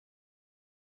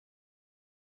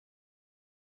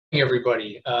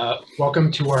Everybody.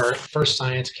 Welcome to our first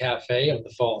Science Cafe of the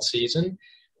fall season.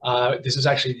 This is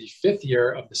actually the fifth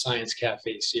year of the Science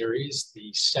Cafe series,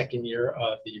 the second year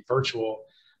of the virtual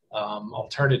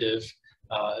alternative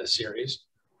series.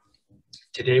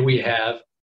 Today we have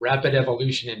Rapid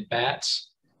Evolution in Bats,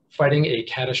 Fighting a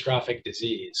Catastrophic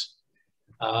Disease.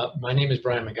 My name is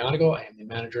Brian McGonigal. I am the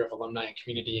Manager of Alumni and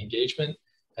Community Engagement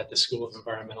at the School of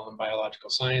Environmental and Biological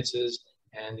Sciences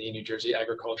and the New Jersey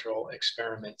Agricultural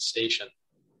Experiment Station.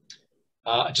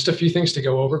 Just a few things to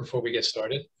go over before we get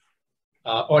started.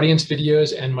 Audience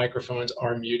videos and microphones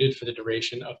are muted for the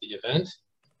duration of the event.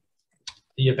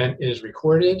 The event is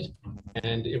recorded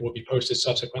and it will be posted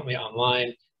subsequently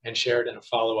online and shared in a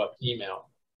follow-up email.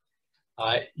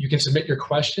 You can submit your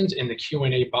questions in the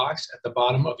Q&A box at the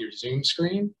bottom of your Zoom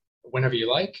screen whenever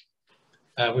you like.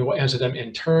 We will answer them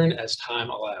in turn as time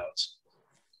allows.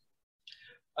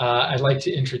 I'd like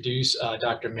to introduce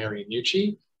Dr. Mary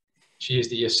Myotis. She is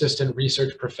the Assistant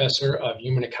Research Professor of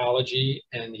Human Ecology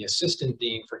and the Assistant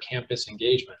Dean for Campus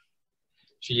Engagement.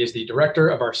 She is the Director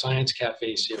of our Science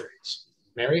Cafe series.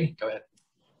 Mary, go ahead.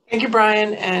 Thank you,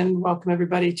 Brian, and welcome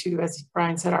everybody to, as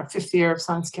Brian said, our fifth year of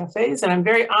Science Cafes. And I'm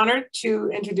very honored to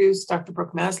introduce Dr.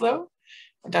 Brooke Maslow.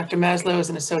 Dr. Maslow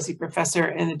is an Associate Professor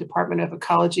in the Department of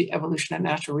Ecology, Evolution, and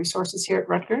Natural Resources here at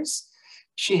Rutgers.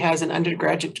 She has an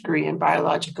undergraduate degree in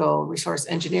biological resource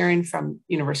engineering from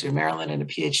University of Maryland and a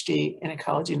PhD in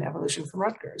ecology and evolution from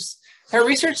Rutgers. Her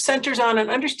research centers on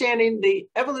understanding the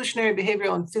evolutionary,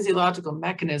 behavioral, and physiological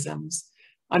mechanisms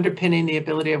underpinning the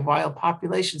ability of wild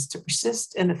populations to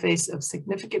persist in the face of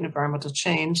significant environmental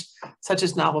change, such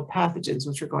as novel pathogens,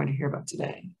 which we're going to hear about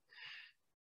today.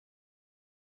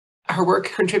 Her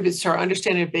work contributes to our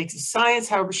understanding of basic science.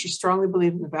 However, she strongly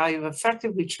believes in the value of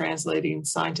effectively translating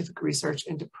scientific research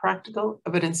into practical,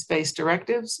 evidence-based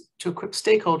directives to equip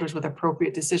stakeholders with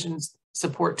appropriate decisions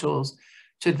support tools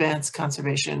to advance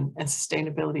conservation and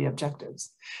sustainability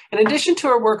objectives. In addition to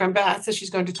her work on bats that she's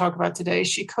going to talk about today,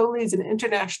 she co-leads an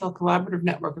international collaborative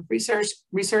network of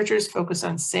researchers focused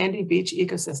on sandy beach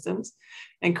ecosystems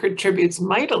and contributes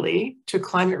mightily to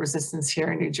climate resistance here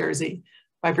in New Jersey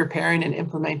by preparing and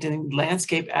implementing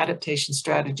landscape adaptation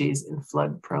strategies in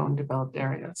flood-prone developed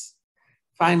areas.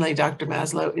 Finally, Dr.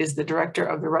 Maslow is the director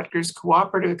of the Rutgers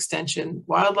Cooperative Extension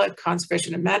Wildlife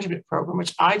Conservation and Management Program,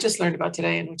 which I just learned about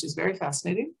today and which is very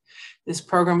fascinating. This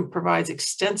program provides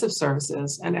extensive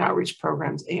services and outreach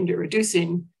programs aimed at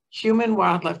reducing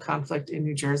human-wildlife conflict in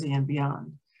New Jersey and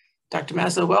beyond. Dr.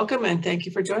 Maslow, welcome and thank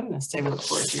you for joining us today. We look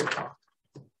forward to your talk.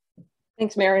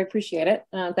 Thanks, Mary, appreciate it.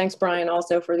 Thanks, Brian,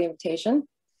 also for the invitation.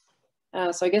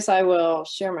 So I guess I will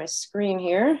share my screen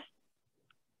here.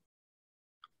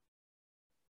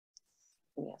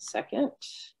 Give me a second.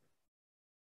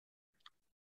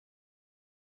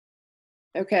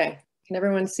 Okay, can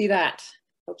everyone see that?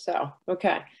 Hope so,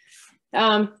 okay.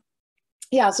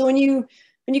 Yeah, so when you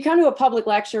come to a public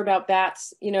lecture about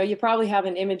bats, you probably have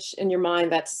an image in your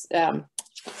mind that's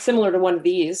similar to one of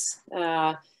these.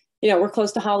 We're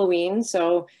close to Halloween,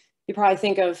 so you probably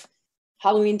think of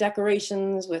Halloween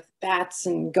decorations with bats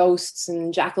and ghosts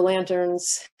and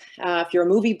jack-o'-lanterns. If you're a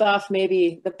movie buff,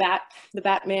 maybe the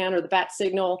Batman or the Bat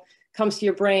Signal comes to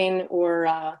your brain,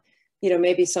 or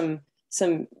maybe some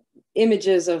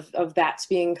images of bats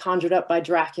being conjured up by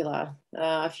Dracula.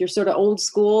 If you're sort of old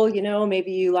school,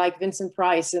 maybe you like Vincent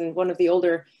Price in one of the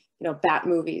older, Bat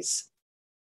movies.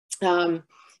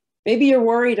 Maybe you're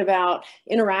worried about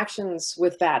interactions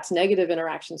with bats, negative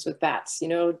interactions with bats.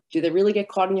 Do they really get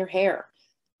caught in your hair?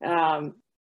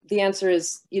 The answer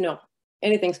is,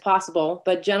 anything's possible,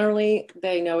 but generally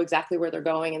they know exactly where they're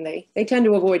going and they tend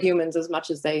to avoid humans as much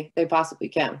as they possibly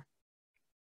can.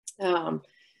 And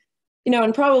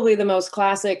probably the most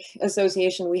classic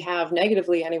association we have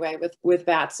negatively anyway with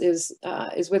bats is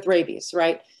with rabies,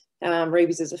 right?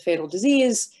 Rabies is a fatal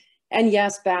disease. And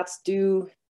yes, bats do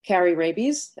carry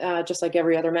rabies, just like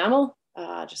every other mammal,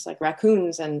 just like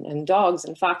raccoons and dogs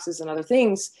and foxes and other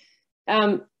things.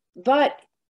 But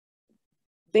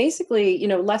basically,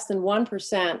 less than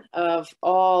 1% of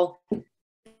all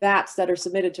bats that are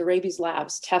submitted to rabies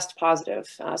labs test positive.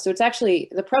 So it's actually,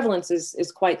 the prevalence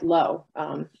is quite low,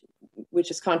 which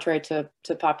is contrary to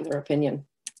popular opinion.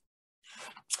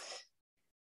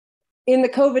 In the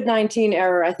COVID-19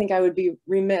 era, I think I would be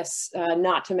remiss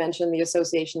not to mention the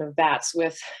association of bats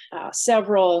with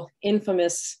several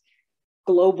infamous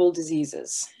global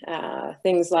diseases,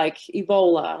 things like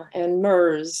Ebola and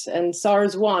MERS and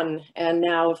SARS-1, and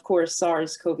now, of course,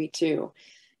 SARS-CoV-2.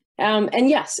 And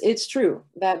yes, it's true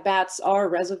that bats are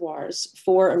reservoirs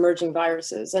for emerging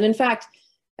viruses. And in fact,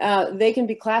 they can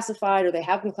be classified, or they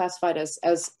have been classified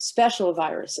as special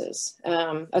viruses,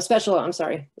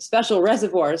 special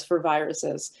reservoirs for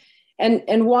viruses.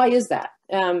 And why is that?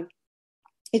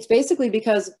 It's basically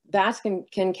because bats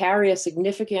can carry a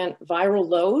significant viral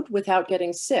load without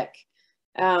getting sick.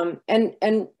 And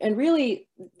really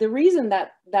the reason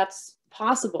that that's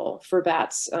possible for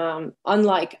bats,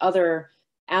 unlike other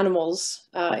animals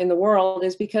in the world,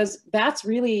 is because bats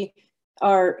really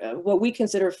are what we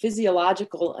consider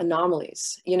physiological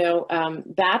anomalies. You know,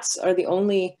 bats are the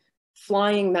only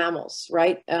flying mammals,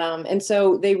 right? And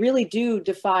so they really do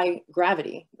defy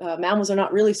gravity. Mammals are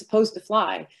not really supposed to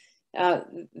fly.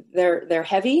 They're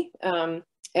heavy,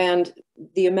 and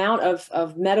the amount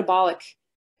of metabolic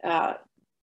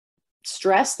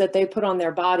stress that they put on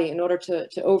their body in order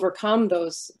to overcome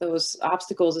those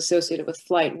obstacles associated with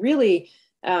flight really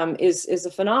is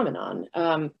a phenomenon.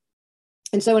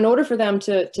 And so in order for them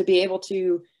to be able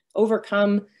to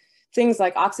overcome things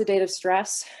like oxidative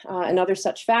stress and other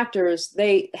such factors,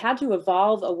 they had to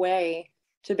evolve a way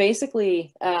to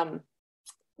basically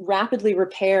rapidly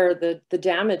repair the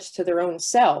damage to their own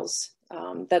cells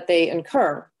that they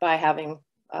incur by having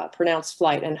pronounced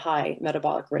flight and high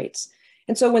metabolic rates.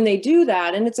 And so when they do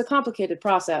that, and it's a complicated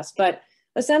process, but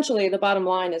essentially the bottom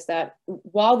line is that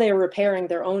while they're repairing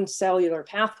their own cellular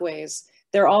pathways,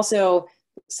 they're also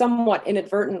somewhat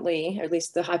inadvertently, or at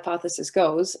least the hypothesis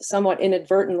goes, somewhat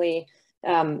inadvertently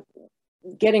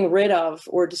getting rid of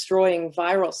or destroying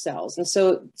viral cells. And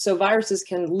so viruses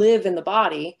can live in the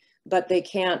body, but they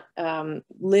can't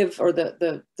live, or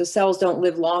the cells don't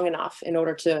live long enough in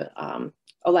order to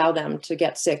allow them to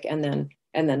get sick and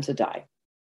then to die.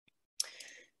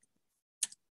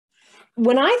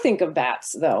 When I think of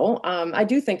bats, though, I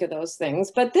do think of those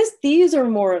things, but these are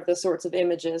more of the sorts of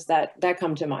images that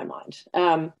come to my mind.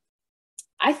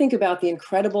 I think about the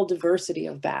incredible diversity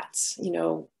of bats. You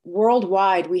know,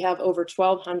 worldwide, we have over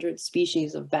 1,200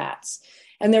 species of bats,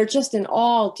 and they're just in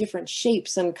all different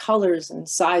shapes and colors and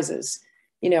sizes.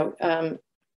 You know,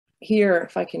 here,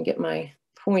 if I can get my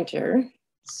pointer,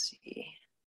 let's see.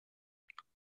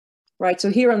 Right, so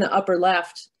here on the upper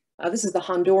left, this is the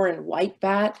Honduran white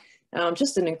bat.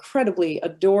 Just an incredibly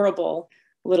adorable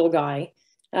little guy.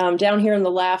 Down here on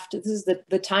the left, this is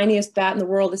the tiniest bat in the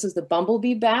world. This is the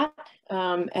bumblebee bat.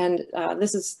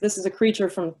 This is a creature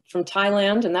from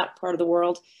Thailand and that part of the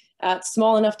world. It's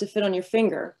small enough to fit on your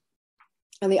finger.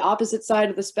 On the opposite side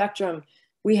of the spectrum,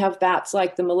 we have bats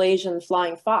like the Malaysian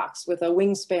flying fox with a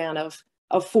wingspan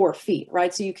of 4 feet,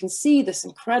 right? So you can see this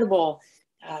incredible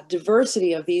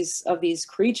diversity of these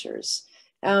creatures.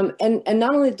 And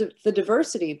not only the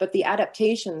diversity, but the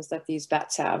adaptations that these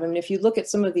bats have. I mean, if you look at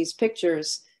some of these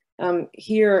pictures,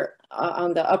 here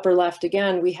on the upper left,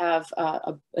 again, we have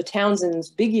a Townsend's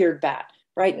big-eared bat,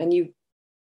 right? And you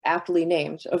aptly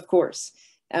named, of course.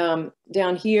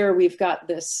 Down here, we've got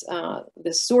this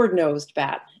sword-nosed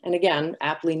bat, and again,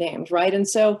 aptly named, right? And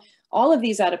so all of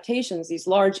these adaptations, these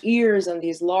large ears and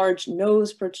these large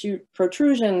nose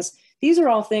protrusions, these are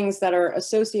all things that are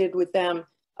associated with them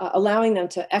allowing them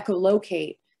to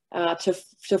echolocate,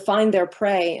 to find their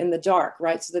prey in the dark,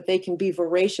 right? So that they can be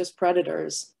voracious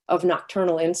predators of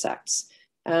nocturnal insects.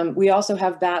 We also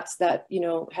have bats that, you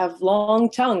know, have long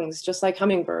tongues, just like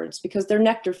hummingbirds, because they're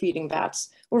nectar feeding bats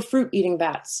or fruit eating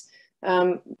bats.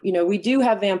 You know, we do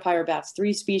have vampire bats,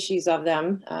 3 species of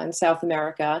them in South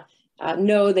America.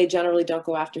 No, they generally don't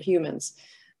go after humans.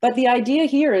 But the idea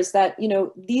here is that, you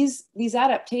know, these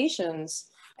adaptations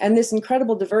and this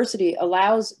incredible diversity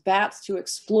allows bats to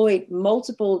exploit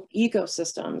multiple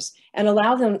ecosystems and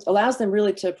allows them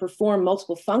really to perform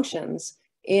multiple functions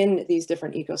in these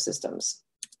different ecosystems.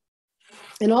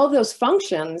 And all of those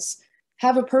functions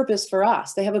have a purpose for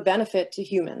us. They have a benefit to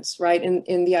humans, right?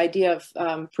 In the idea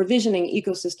of provisioning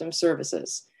ecosystem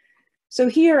services. So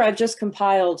here I've just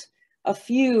compiled a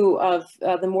few of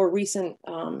the more recent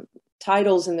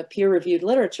titles in the peer-reviewed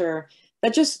literature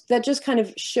that just kind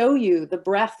of show you the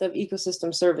breadth of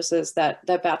ecosystem services that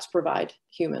bats provide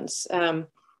humans.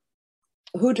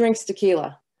 Who drinks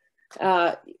tequila?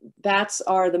 Bats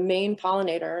are the main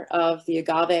pollinator of the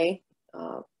agave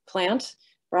plant,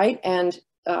 right? And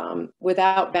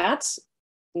without bats,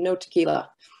 no tequila.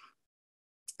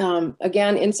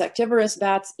 Again, insectivorous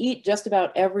bats eat just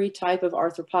about every type of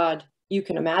arthropod you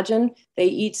can imagine. They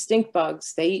eat stink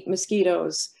bugs, they eat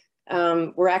mosquitoes.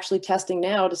 We're actually testing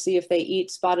now to see if they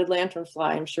eat spotted lanternfly.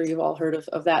 I'm sure you've all heard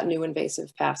of that new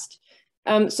invasive pest.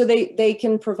 So they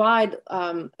can provide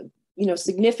you know,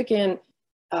 significant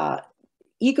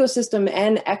ecosystem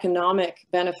and economic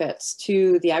benefits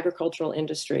to the agricultural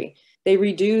industry. They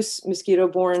reduce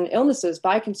mosquito-borne illnesses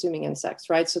by consuming insects,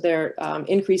 right? So they're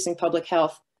increasing public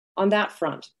health on that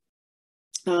front.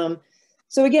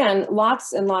 So again,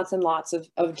 lots and lots and lots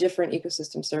of different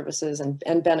ecosystem services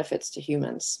and benefits to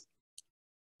humans.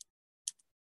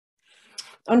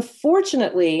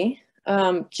 Unfortunately,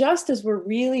 just as we're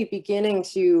really beginning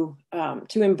to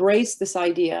embrace this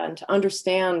idea and to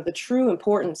understand the true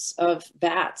importance of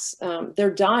bats,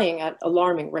 they're dying at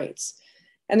alarming rates.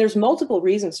 And there's multiple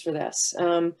reasons for this.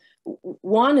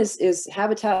 One is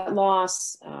habitat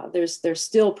loss. There's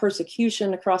still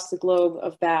persecution across the globe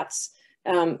of bats.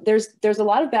 There's a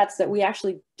lot of bats that we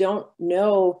actually don't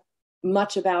know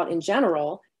much about in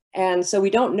general. And so we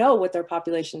don't know what their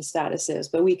population status is,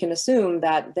 but we can assume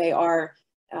that they are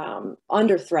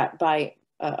under threat by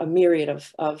a myriad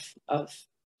of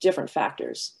different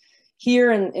factors.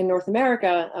 Here in North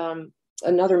America,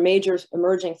 another major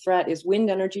emerging threat is wind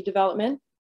energy development,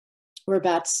 where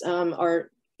bats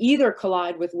are either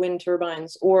collide with wind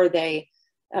turbines or they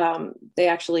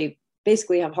actually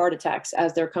basically have heart attacks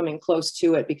as they're coming close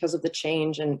to it because of the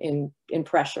change in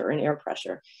pressure, in air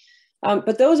pressure.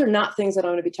 But those are not things that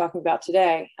I'm going to be talking about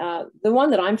today. The one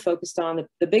that I'm focused on,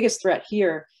 the biggest threat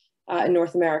here in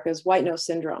North America is white nose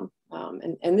syndrome.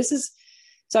 And this is,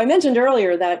 so I mentioned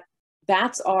earlier that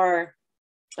bats are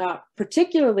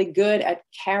particularly good at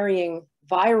carrying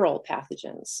viral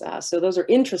pathogens. So those are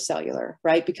intracellular,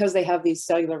 right? Because they have these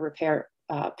cellular repair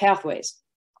pathways.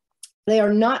 They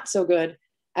are not so good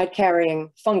at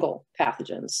carrying fungal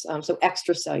pathogens, so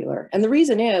extracellular. And the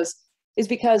reason is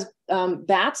because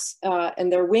bats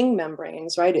and their wing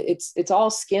membranes, right? It's all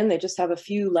skin. They just have a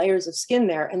few layers of skin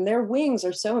there, and their wings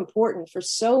are so important for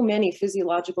so many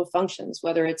physiological functions,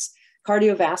 whether it's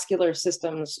cardiovascular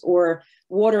systems or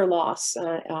water loss,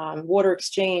 water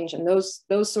exchange, and those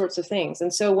sorts of things.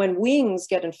 And so when wings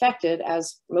get infected,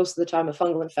 as most of the time a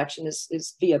fungal infection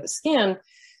is via the skin,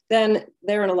 then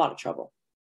they're in a lot of trouble.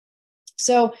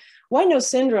 So white nose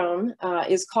syndrome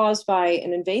is caused by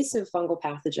an invasive fungal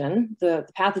pathogen. The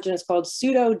pathogen is called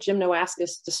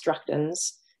Pseudogymnoascus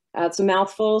destructans. It's a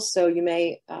mouthful, so you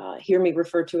may hear me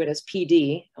refer to it as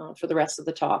PD for the rest of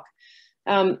the talk.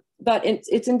 But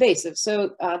it's invasive.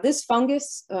 So this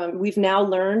fungus, we've now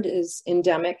learned, is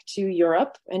endemic to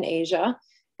Europe and Asia.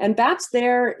 And bats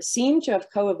there seem to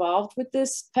have co-evolved with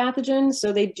this pathogen.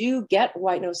 So they do get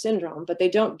white nose syndrome, but they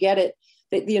don't get it.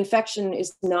 The infection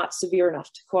is not severe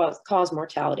enough to cause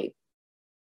mortality.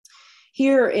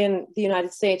 Here in the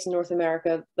United States and North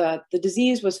America, the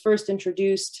disease was first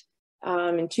introduced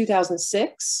in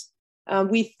 2006.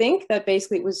 We think that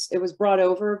basically it was brought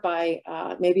over by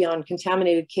maybe on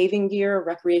contaminated caving gear,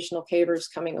 recreational cavers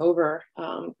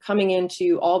coming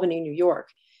into Albany, New York.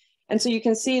 And so you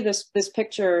can see this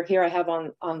picture here I have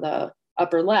on the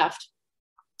upper left.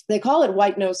 They call it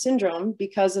white nose syndrome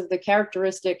because of the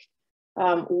characteristic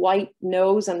white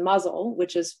nose and muzzle,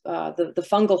 which is the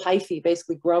fungal hyphae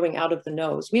basically growing out of the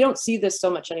nose. We don't see this so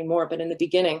much anymore, but in the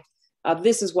beginning,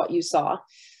 this is what you saw.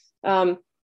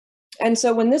 And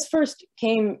so when this first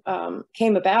came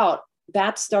about,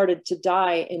 bats started to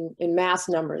die in mass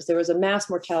numbers. There was a mass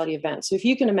mortality event. So if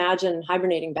you can imagine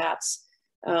hibernating bats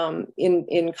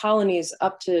in colonies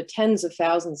up to tens of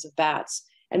thousands of bats,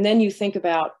 and then you think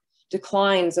about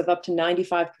declines of up to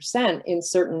 95% in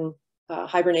certain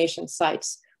hibernation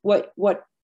sites. What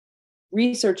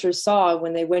researchers saw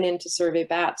when they went in to survey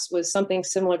bats was something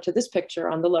similar to this picture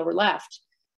on the lower left,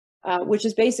 which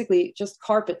is basically just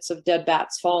carpets of dead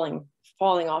bats falling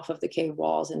off of the cave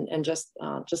walls and just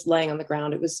laying on the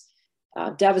ground. It was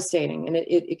devastating, and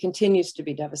it continues to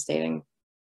be devastating.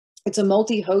 It's a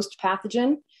multi-host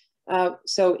pathogen,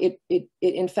 so it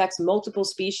infects multiple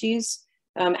species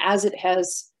as it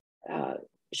has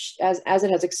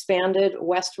expanded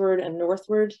westward and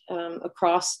northward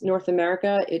across North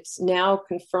America. It's now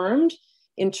confirmed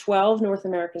in 12 North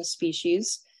American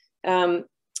species,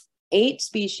 8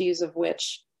 species of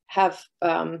which have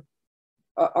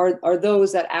are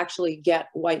those that actually get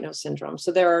white nose syndrome.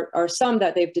 So there are some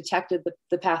that they've detected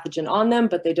the pathogen on them,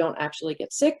 but they don't actually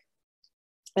get sick.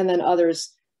 And then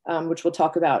others, which we'll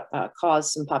talk about,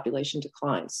 cause some population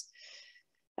declines.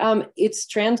 It's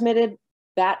transmitted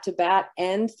bat to bat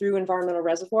and through environmental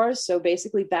reservoirs. So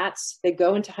basically bats, they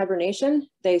go into hibernation,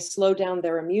 they slow down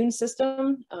their immune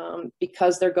system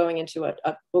because they're going into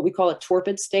what we call a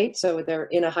torpid state. So they're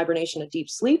in a hibernation, a deep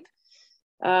sleep.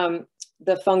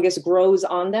 The fungus grows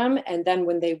on them, and then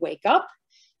when they wake up,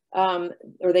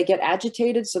 or they get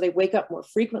agitated, so they wake up more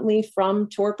frequently from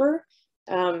torpor.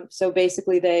 So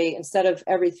basically they, instead of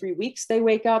every 3 weeks, they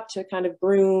wake up to kind of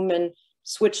groom and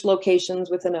switch locations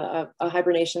within a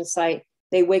hibernation site.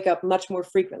 They wake up much more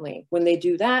frequently. When they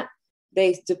do that,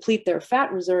 they deplete their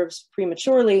fat reserves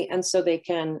prematurely, and so they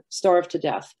can starve to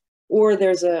death or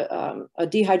there's a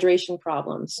dehydration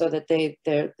problem so that they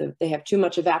have too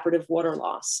much evaporative water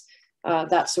loss,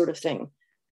 that sort of thing.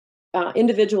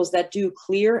 Individuals that do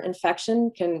clear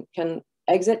infection can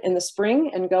exit in the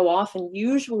spring and go off and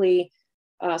usually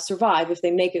survive if they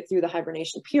make it through the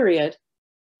hibernation period.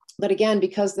 But again,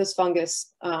 because this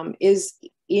fungus is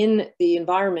in the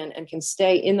environment and can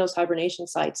stay in those hibernation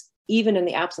sites, even in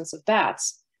the absence of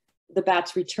bats, the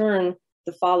bats return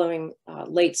the following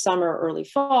late summer, early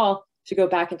fall to go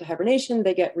back into hibernation.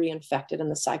 They get reinfected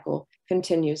and the cycle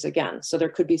continues again. So there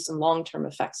could be some long-term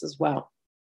effects as well.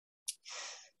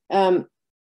 I'm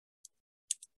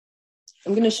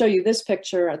going to show you this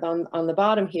picture on the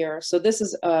bottom here. So this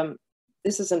is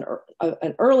an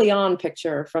early on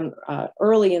picture from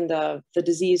early in the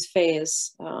disease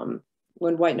phase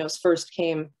when white nose first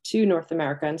came to North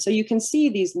America. And so you can see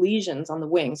these lesions on the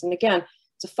wings. And again,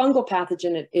 it's a fungal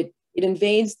pathogen. It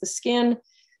invades the skin.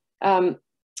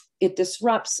 It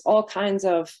disrupts all kinds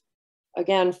of,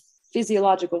 again,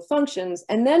 physiological functions.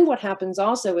 And then what happens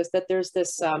also is that there's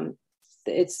this,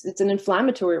 it's an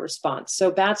inflammatory response.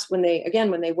 So bats, when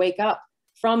they wake up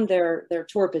from their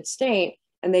torpid state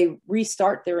and they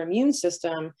restart their immune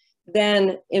system,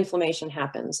 then inflammation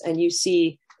happens. And you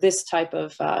see this type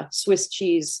of Swiss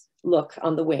cheese look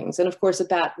on the wings. And of course, a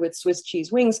bat with Swiss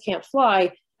cheese wings can't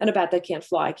fly, and a bat that can't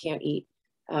fly can't eat.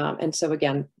 And so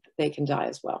again, they can die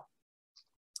as well.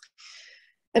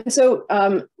 And so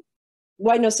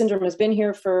white nose syndrome has been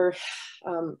here for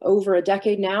over a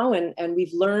decade now, and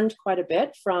we've learned quite a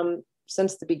bit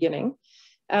since the beginning.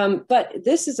 But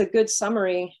this is a good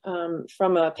summary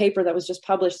from a paper that was just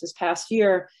published this past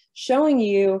year, showing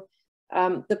you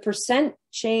the percent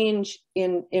change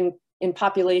in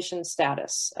population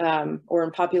status, or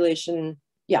in population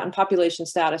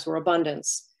status or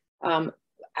abundance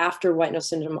after white nose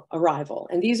syndrome arrival.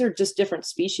 And these are just different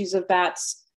species of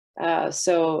bats.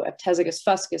 So Aptesigus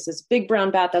fuscus is a big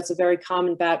brown bat. That's a very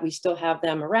common bat. We still have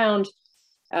them around.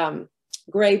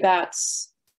 Gray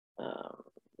bats,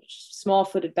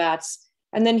 small-footed bats.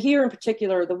 And then here in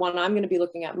particular, the one I'm going to be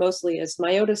looking at mostly is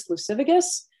Myotis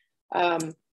lucifugus,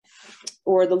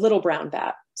 or the little brown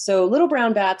bat. So little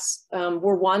brown bats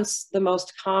were once the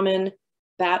most common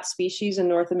bat species in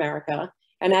North America.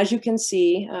 And as you can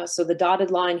see, so the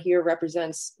dotted line here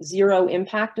represents zero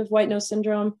impact of white nose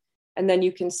syndrome. And then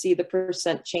you can see the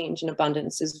percent change in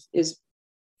abundance is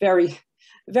very,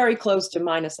 very close to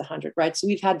minus 100, right? So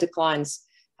we've had declines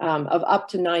of up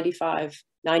to 95,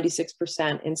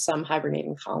 96% in some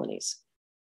hibernating colonies.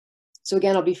 So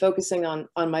again, I'll be focusing on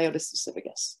Myotis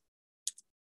lucifugus.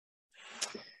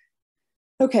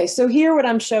 Okay, so here what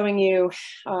I'm showing you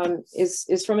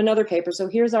is from another paper. So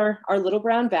here's our little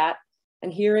brown bat.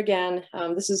 And here again,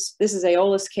 this is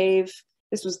Aeolus Cave.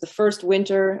 This was the first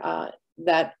winter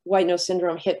that white nose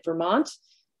syndrome hit Vermont,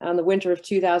 the winter of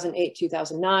 2008,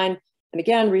 2009. And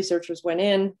again, researchers went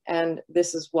in and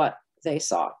this is what they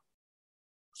saw.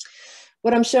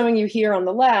 What I'm showing you here on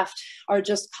the left are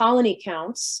just colony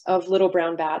counts of little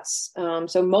brown bats.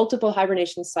 So multiple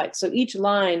hibernation sites. So each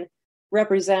line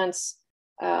represents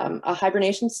a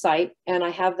hibernation site, and I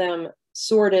have them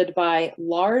sorted by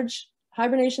large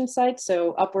hibernation sites,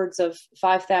 so upwards of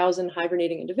 5,000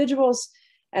 hibernating individuals,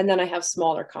 and then I have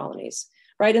smaller colonies,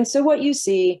 right? And so what you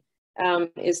see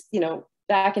is,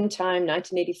 back in time,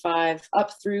 1985,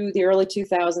 up through the early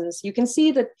 2000s, you can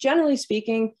see that generally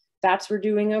speaking, bats were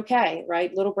doing okay,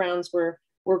 right? Little browns were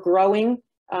growing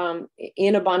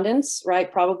in abundance,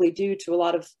 right? Probably due to a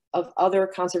lot of other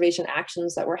conservation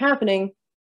actions that were happening.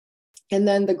 And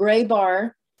then the gray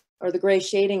bar, or the gray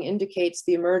shading, indicates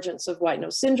the emergence of white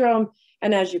nose syndrome.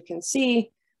 And as you can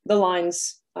see, the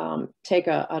lines take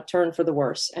a turn for the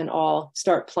worse and all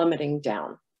start plummeting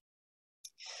down.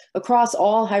 Across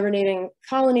all hibernating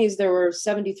colonies, there were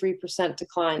 73%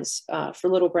 declines for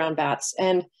little brown bats.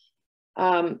 And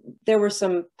there were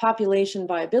some population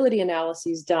viability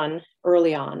analyses done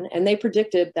early on, and they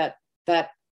predicted that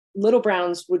little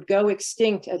browns would go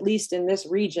extinct, at least in this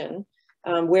region,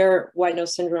 where white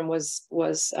nose syndrome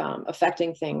was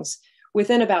affecting things,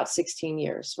 within about 16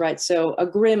 years, right? So a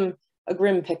grim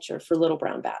picture for little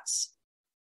brown bats.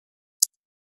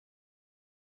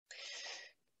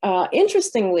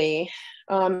 Interestingly,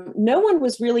 no one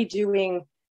was really doing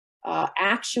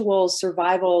actual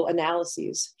survival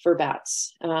analyses for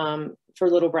bats, for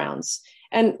little browns.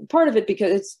 And part of it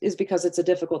is because it's a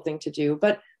difficult thing to do.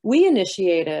 But we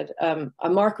initiated a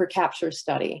marker capture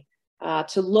study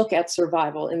to look at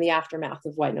survival in the aftermath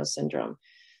of white nose syndrome.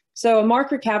 So a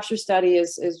marker capture study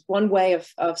is one way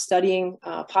of studying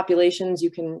populations. You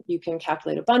can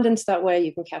calculate abundance that way.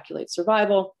 You can calculate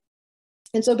survival.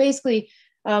 And so basically,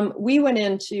 we went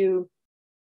into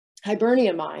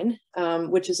Hibernia Mine,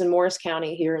 which is in Morris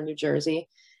County here in New Jersey.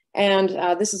 And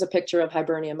this is a picture of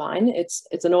Hibernia Mine.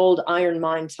 It's an old iron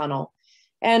mine tunnel.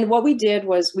 And what we did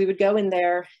was we would go in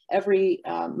there every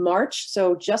March,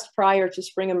 so just prior to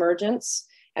spring emergence,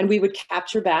 and we would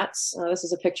capture bats. This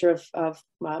is a picture of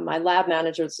my lab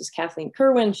manager. This is Kathleen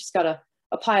Kerwin. She's got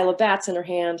a pile of bats in her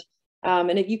hand.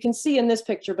 And if you can see in this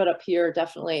picture, but up here,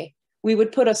 definitely, we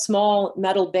would put a small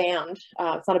metal band.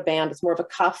 It's not a band, it's more of a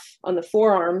cuff on the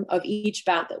forearm of each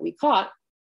bat that we caught.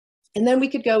 And then we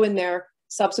could go in there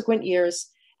subsequent years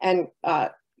and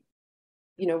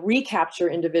recapture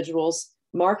individuals,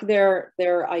 mark their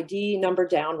ID number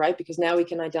down, right? Because now we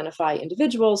can identify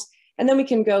individuals, and then we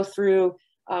can go through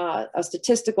a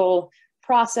statistical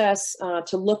process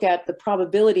to look at the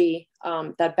probability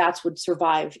that bats would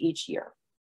survive each year.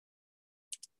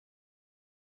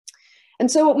 And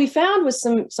so what we found was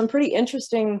some pretty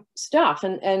interesting stuff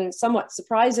and somewhat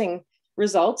surprising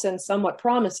results and somewhat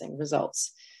promising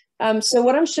results. So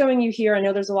what I'm showing you here, I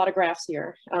know there's a lot of graphs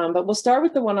here, but we'll start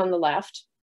with the one on the left.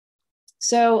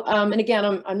 So, and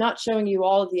again, I'm not showing you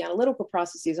all of the analytical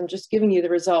processes, I'm just giving you the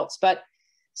results. But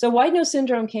so white nose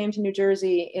syndrome came to New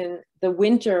Jersey in the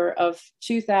winter of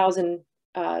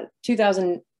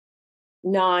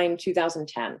 2009,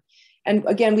 2010. And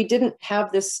again, we didn't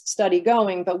have this study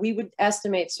going, but we would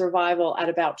estimate survival at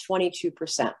about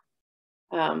 22%.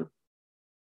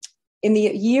 In the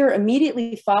year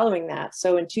immediately following that,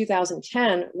 so in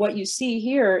 2010, what you see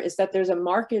here is that there's a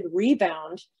marked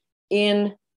rebound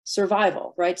in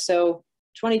survival, right? So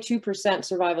 22%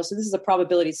 survival. So this is a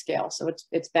probability scale. So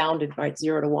it's bounded, right?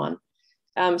 0 to 1.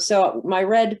 So my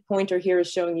red pointer here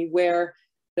is showing you where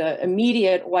the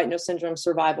immediate white nose syndrome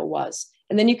survival was.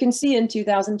 And then you can see in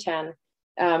 2010,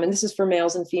 and this is for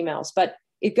males and females, but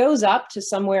it goes up to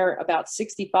somewhere about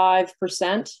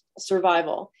 65%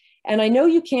 survival. And I know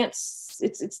you can't,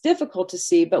 it's difficult to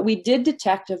see, but we did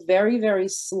detect a very, very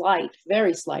slight,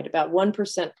 about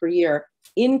 1% per year,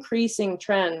 increasing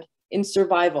trend in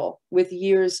survival with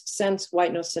years since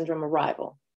white nose syndrome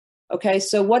arrival. Okay,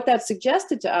 so what that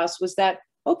suggested to us was that,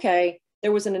 okay,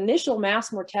 there was an initial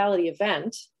mass mortality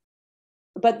event,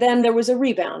 but then there was a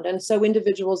rebound. And so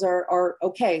individuals are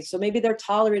okay. So maybe they're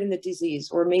tolerating the disease,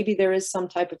 or maybe there is some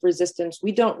type of resistance.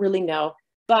 We don't really know,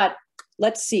 but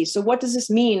let's see. So what does this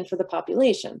mean for the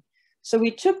population? So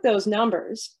we took those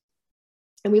numbers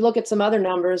and we look at some other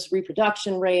numbers,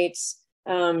 reproduction rates,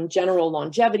 general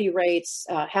longevity rates,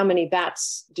 how many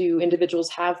bats do individuals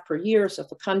have per year, so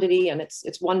fecundity, and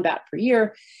it's 1 bat per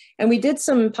year. And we did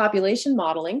some population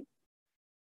modeling.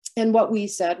 And what we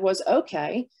said was,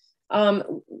 okay,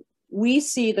 we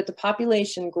see that the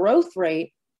population growth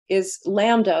rate is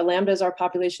lambda. Lambda is our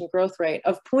population growth rate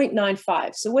of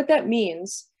 0.95. So what that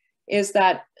means is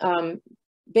that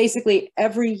basically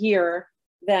every year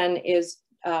then is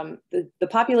the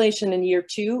population in year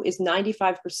 2 is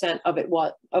 95%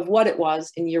 of what it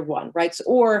was in year 1, right? So,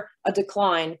 or a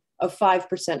decline of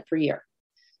 5% per year.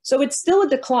 So it's still a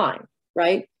decline,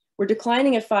 right? We're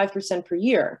declining at 5% per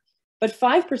year, but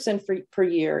 5% per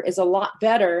year is a lot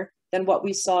better than what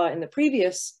we saw in the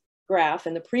previous graph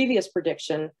and the previous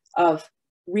prediction of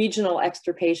regional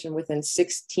extirpation within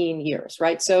 16 years,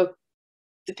 right? So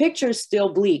the picture is still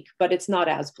bleak, but it's not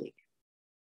as bleak.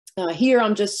 Here,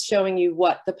 I'm just showing you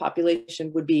what the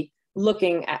population would be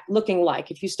looking like.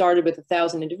 If you started with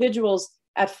 1,000 individuals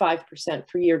at 5%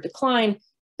 per year decline,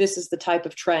 this is the type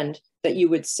of trend that you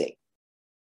would see.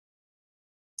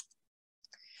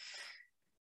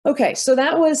 Okay, so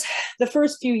that was the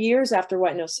first few years after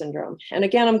white nose syndrome. And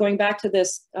again, I'm going back to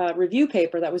this review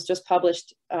paper that was just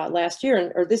published last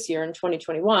year, or this year in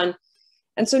 2021.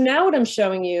 And so now what I'm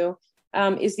showing you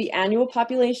is the annual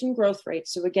population growth rate.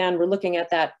 So again, we're looking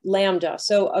at that lambda.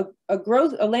 So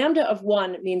a lambda of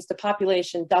 1 means the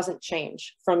population doesn't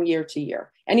change from year to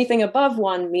year. Anything above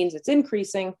 1 means it's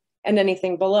increasing, and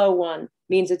anything below 1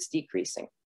 means it's decreasing.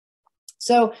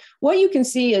 So what you can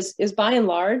see is by and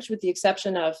large, with the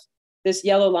exception of this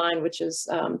yellow line, which is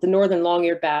the northern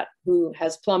long-eared bat, who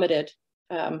has plummeted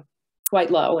quite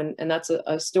low, and that's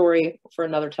a story for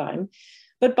another time.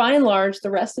 But by and large,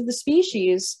 the rest of the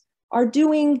species are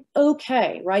doing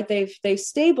okay, right? They've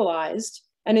stabilized,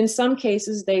 and in some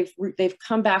cases they've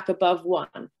come back above 1,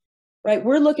 right?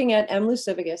 We're looking at M.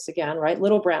 lucifugus again, right?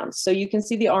 Little browns. So you can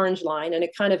see the orange line, and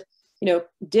it kind of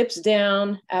dips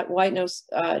down at white nose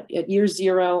at year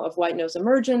 0 of white nose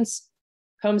emergence,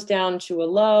 comes down to a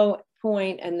low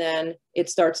point, and then it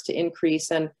starts to increase.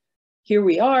 And here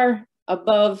we are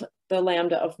above the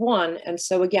lambda of 1, and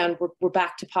so again we're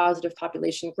back to positive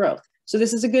population growth. So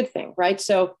this is a good thing, right?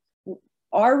 So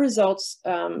our results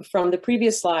from the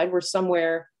previous slide were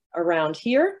somewhere around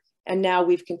here, and now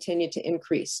we've continued to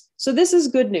increase. So this is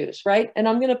good news, right? And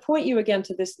I'm going to point you again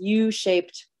to this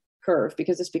U-shaped curve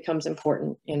because this becomes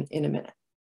important in a minute.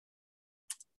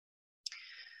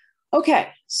 Okay,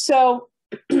 so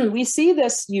we see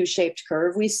this U-shaped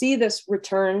curve. We see this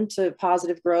return to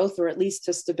positive growth, or at least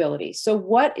to stability. So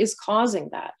what is causing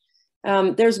that?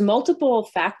 There's multiple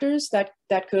factors that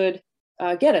could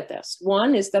get at this.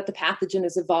 One is that the pathogen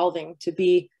is evolving to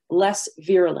be less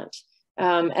virulent.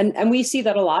 And we see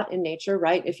that a lot in nature,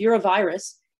 right? If you're a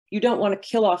virus, you don't want to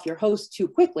kill off your host too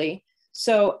quickly.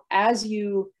 So as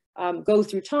you go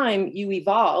through time, you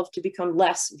evolve to become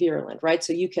less virulent, right?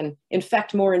 So you can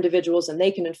infect more individuals and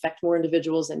they can infect more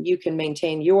individuals and you can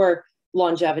maintain your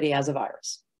longevity as a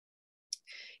virus.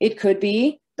 It could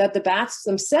be that the bats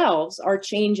themselves are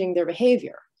changing their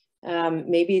behavior.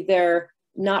 Maybe they're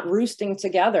not roosting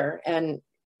together and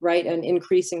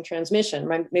increasing transmission,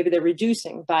 right? Maybe they're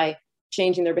reducing by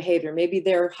changing their behavior. Maybe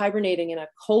they're hibernating in a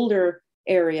colder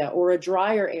area or a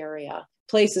drier area,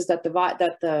 places that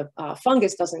the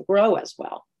fungus doesn't grow as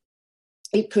well.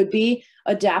 It could be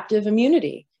adaptive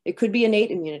immunity. It could be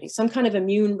innate immunity, some kind of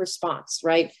immune response,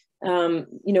 right?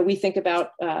 We think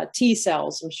about T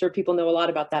cells. I'm sure people know a lot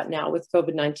about that now with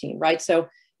COVID-19, right? So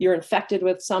you're infected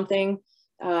with something,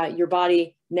 your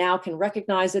body now can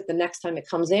recognize it the next time it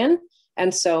comes in,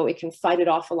 and so it can fight it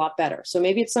off a lot better. So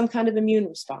maybe it's some kind of immune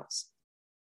response.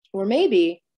 Or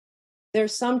maybe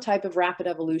there's some type of rapid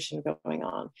evolution going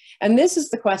on. And this is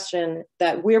the question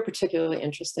that we're particularly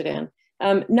interested in,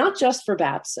 not just for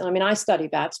bats. I mean, I study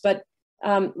bats, but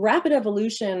rapid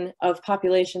evolution of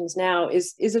populations now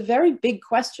is a very big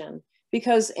question,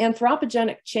 because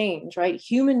anthropogenic change, right?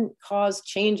 Human caused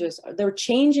changes, they're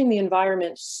changing the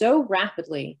environment so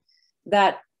rapidly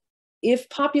that if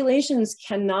populations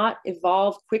cannot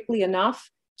evolve quickly enough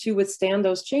to withstand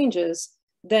those changes,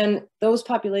 then those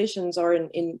populations are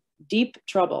in deep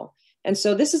trouble. And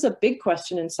so this is a big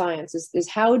question in science, is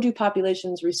how do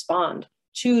populations respond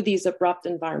to these abrupt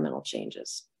environmental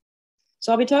changes?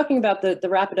 So I'll be talking about the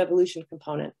rapid evolution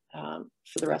component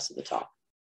for the rest of the talk.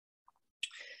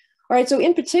 All right, so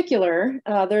in particular,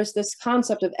 there's this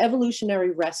concept of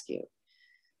evolutionary rescue.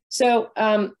 So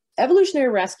evolutionary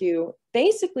rescue,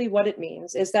 basically what it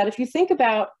means is that if you think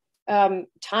about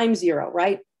time zero,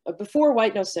 right? Before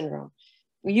white nose syndrome,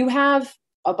 you have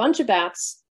a bunch of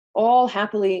bats all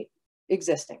happily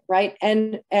existing, right?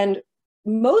 And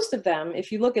most of them,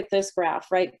 if you look at this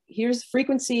graph, right, here's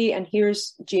frequency and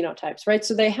here's genotypes, right?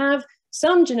 So they have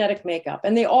some genetic makeup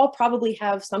and they all probably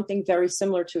have something very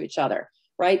similar to each other,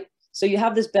 right? So you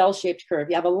have this bell-shaped curve.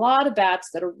 You have a lot of bats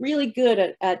that are really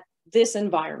good at this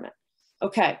environment.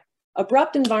 Okay,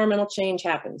 abrupt environmental change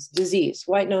happens, disease,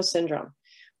 white nose syndrome.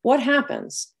 What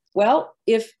happens? Well,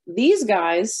 if these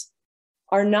guys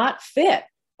are not fit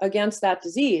against that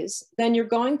disease, then they're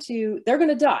going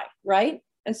to die, right?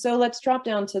 And so let's drop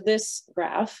down to this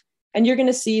graph, and you're going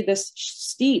to see this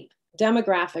steep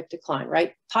demographic decline,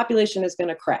 right? Population is going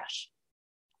to crash.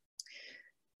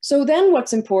 So then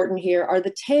what's important here are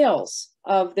the tails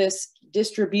of this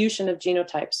distribution of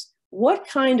genotypes. What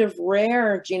kind of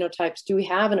rare genotypes do we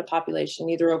have in a population,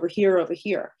 either over here or over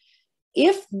here?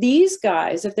 If these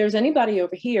guys, if there's anybody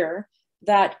over here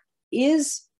that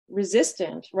is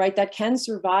resistant, right, that can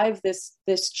survive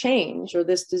this change or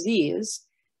this disease,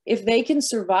 if they can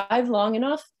survive long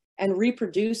enough and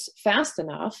reproduce fast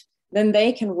enough, then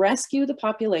they can rescue the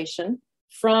population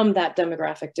from that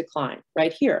demographic decline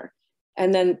right here,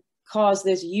 and then cause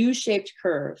this U-shaped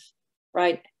curve,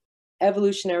 right,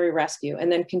 evolutionary rescue,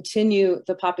 and then continue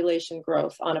the population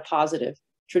growth on a positive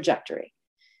trajectory.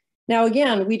 Now,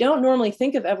 again, we don't normally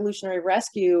think of evolutionary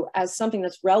rescue as something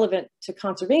that's relevant to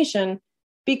conservation,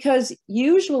 because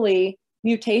usually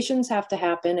mutations have to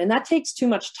happen, and that takes too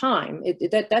much time.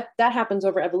 That happens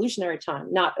over evolutionary time,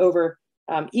 not over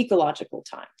ecological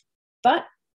time. But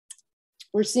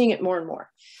we're seeing it more and more.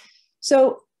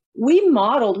 So we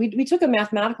modeled, we took a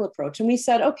mathematical approach, and we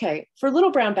said, okay, for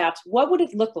little brown bats, what would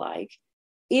it look like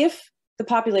if the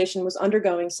population was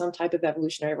undergoing some type of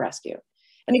evolutionary rescue?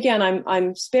 And again,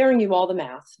 I'm sparing you all the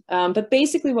math, but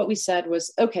basically what we said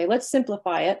was, okay, let's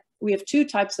simplify it. We have two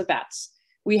types of bats.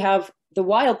 We have the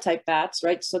wild type bats,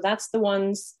 right? So that's the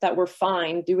ones that were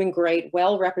fine, doing great,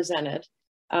 well represented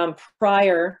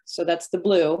prior, so that's the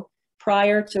blue,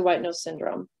 prior to white nose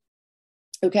syndrome.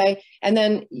 Okay, and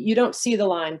then you don't see the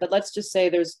line, but let's just say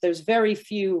there's very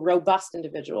few robust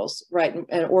individuals, right,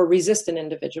 or resistant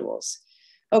individuals.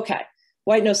 Okay,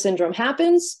 white nose syndrome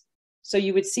happens, so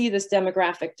you would see this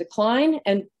demographic decline,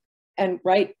 and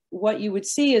right, what you would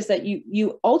see is that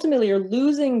you ultimately are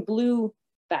losing blue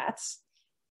bats,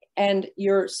 and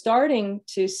you're starting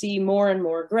to see more and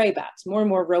more gray bats, more and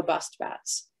more robust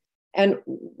bats. And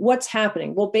what's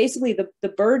happening? Well, basically the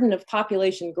burden of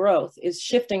population growth is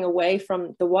shifting away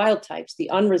from the wild types, the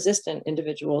unresistant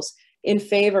individuals, in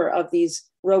favor of these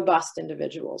robust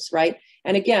individuals, right?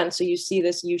 And again, so you see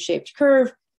this U-shaped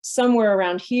curve. Somewhere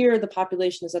around here, the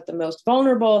population is at the most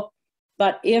vulnerable.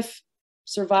 But if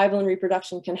survival and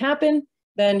reproduction can happen,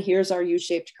 then here's our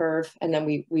U-shaped curve, and then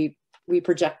we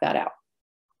project that out.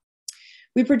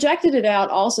 We projected it out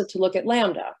also to look at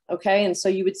lambda, okay? And so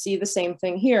you would see the same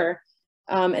thing here.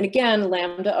 And again,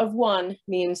 lambda of 1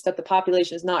 means that the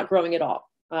population is not growing at all.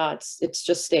 It's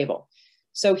just stable.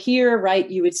 So here, right,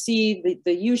 you would see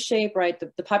the U shape, right?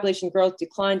 The population growth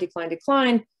decline, decline,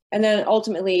 decline. And then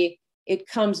ultimately it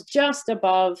comes just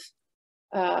above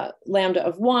lambda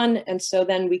of 1. And so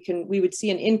then we would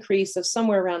see an increase of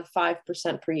somewhere around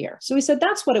 5% per year. So we said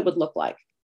that's what it would look like.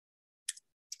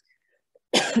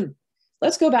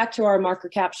 Let's go back to our marker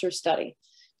capture study.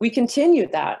 We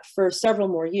continued that for several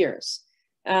more years.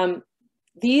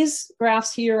 These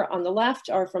graphs here on the left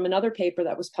are from another paper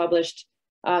that was published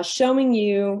showing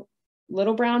you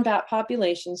little brown bat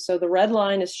populations. So the red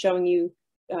line is showing you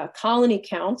colony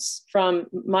counts from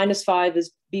 -5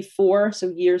 is before, so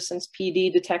years since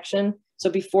PD detection.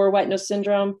 So before white nose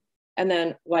syndrome, and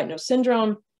then white nose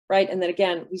syndrome, right? And then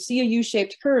again, we see a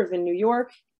U-shaped curve in New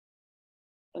York.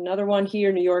 Another one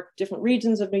here, New York, different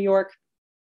regions of New York.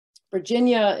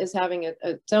 Virginia is having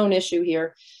its own issue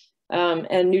here.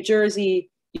 And New Jersey,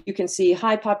 you can see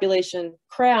high population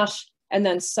crash and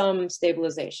then some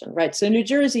stabilization, right? So New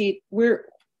Jersey,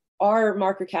 our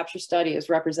marker capture study is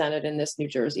represented in this New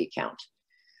Jersey count.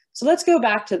 So let's go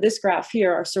back to this graph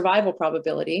here, our survival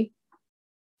probability.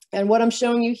 And what I'm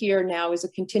showing you here now is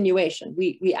a continuation.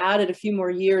 We added a few more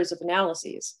years of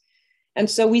analyses. And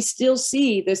so we still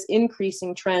see this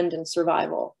increasing trend in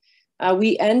survival.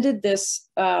 We ended this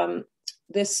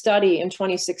study in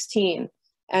 2016,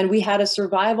 and we had a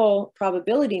survival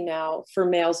probability now for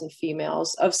males and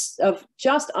females of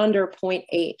just under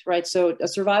 0.8, right? So a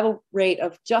survival rate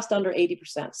of just under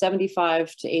 80%,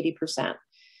 75 to 80%.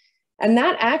 And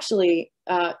that actually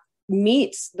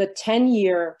meets the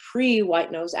 10-year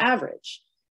pre-white nose average.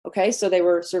 Okay, so they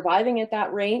were surviving at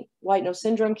that rate. White nose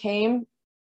syndrome came,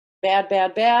 bad,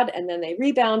 bad, bad, and then they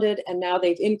rebounded, and now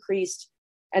they've increased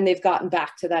and they've gotten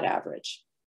back to that average.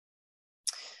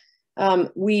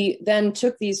 We then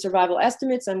took these survival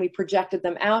estimates and we projected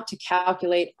them out to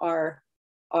calculate our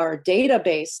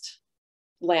data-based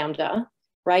lambda,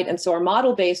 right? And so our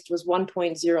model-based was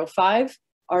 1.05.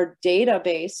 Our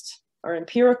data-based, our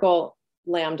empirical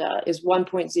lambda is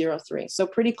 1.03. So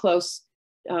pretty close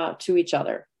to each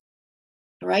other,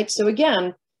 all right? So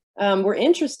again, we're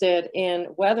interested in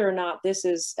whether or not this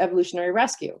is evolutionary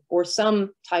rescue or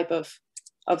some type of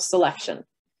selection,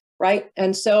 right?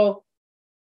 And so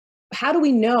how do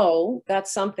we know that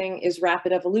something is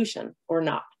rapid evolution or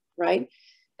not, right?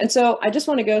 And so I just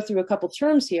want to go through a couple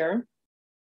terms here.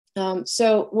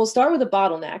 So we'll start with a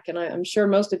bottleneck, and I'm sure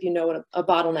most of you know what a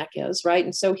bottleneck is, right?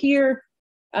 And so here,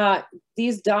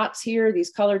 these dots here, these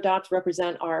colored dots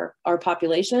represent our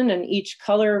population, and each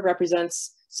color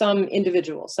represents some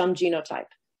individual, some genotype.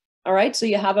 All right, so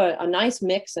you have a nice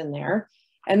mix in there.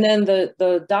 And then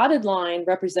the dotted line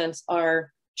represents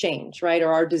our change, right,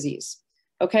 or our disease.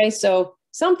 Okay, so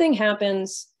something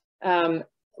happens,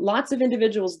 lots of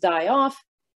individuals die off,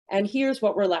 and here's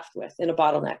what we're left with in a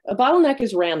bottleneck. A bottleneck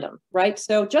is random, right?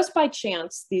 So just by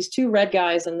chance, these two red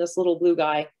guys and this little blue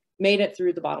guy made it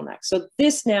through the bottleneck. So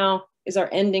this now is our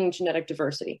ending genetic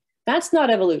diversity. That's not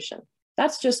evolution,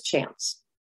 that's just chance.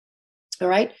 All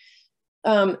right.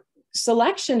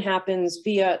 Selection happens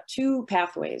via two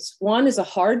pathways. One is a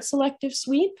hard selective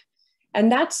sweep,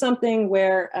 and that's something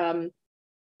where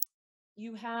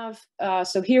you have,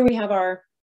 so here we have our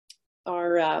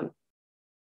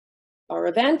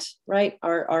event, right?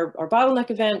 Our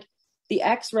bottleneck event. The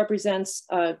X represents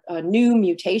a new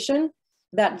mutation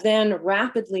that then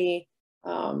rapidly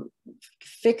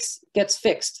gets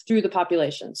fixed through the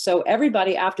population. So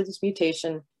everybody after this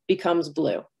mutation becomes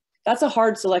blue. That's a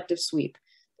hard selective sweep.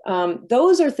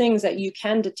 Those are things that you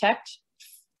can detect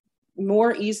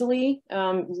more easily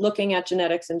looking at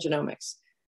genetics and genomics.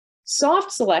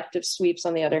 Soft selective sweeps,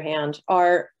 on the other hand,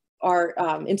 are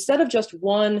instead of just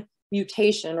one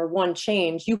mutation or one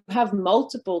change, you have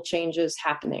multiple changes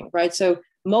happening, right? So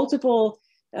multiple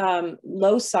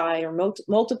loci or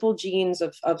multiple genes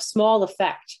of small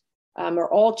effect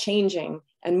are all changing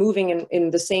and moving in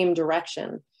the same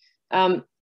direction.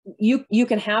 You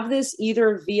can have this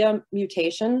either via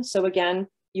mutation. So again,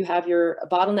 you have your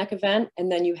bottleneck event, and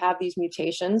then you have these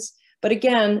mutations, But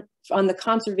again, on the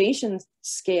conservation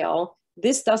scale,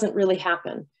 this doesn't really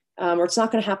happen, or it's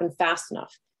not going to happen fast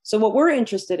enough. So what we're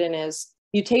interested in is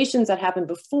mutations that happened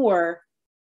before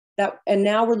that, and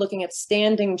now we're looking at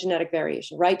standing genetic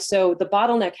variation, right? So the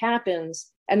bottleneck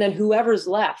happens, and then whoever's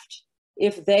left,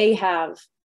 if they have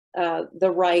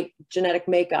the right genetic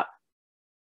makeup,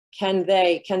 can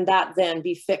that then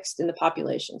be fixed in the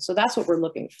population? So that's what we're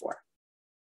looking for.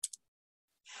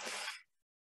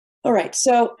 All right,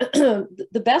 so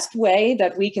the best way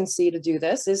that we can see to do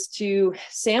this is to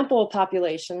sample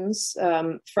populations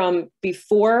from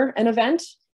before an event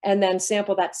and then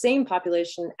sample that same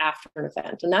population after an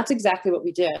event. And that's exactly what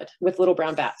we did with little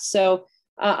brown bats. So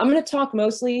I'm going to talk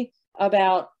mostly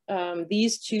about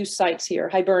these two sites here,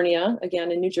 Hibernia,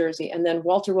 again in New Jersey, and then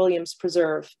Walter Williams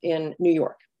Preserve in New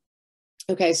York.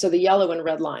 Okay, so the yellow and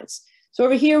red lines. So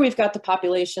over here, we've got the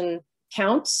population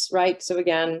counts, right? So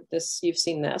again, this, you've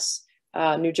seen this.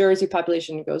 New Jersey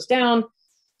population goes down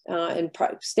and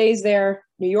stays there.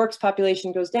 New York's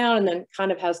population goes down and then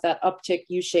kind of has that uptick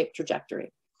U-shaped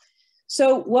trajectory.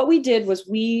 So what we did was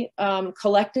we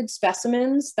collected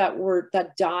specimens that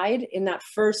died in that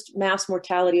first mass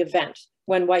mortality event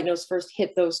when white nose first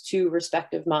hit those two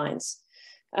respective mines.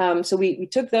 So we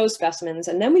took those specimens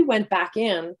and then we went back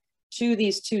in to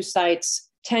these two sites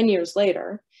 10 years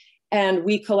later, and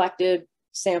we collected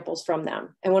samples from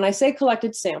them. And when I say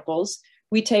collected samples,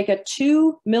 we take a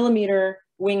 2 millimeter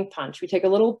wing punch. We take a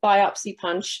little biopsy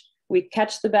punch, we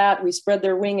catch the bat, we spread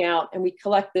their wing out, and we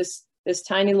collect this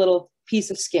tiny little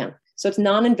piece of skin. So it's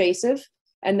non-invasive,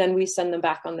 and then we send them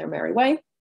back on their merry way.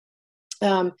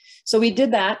 So we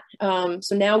did that.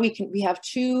 So now we have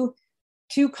two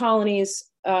colonies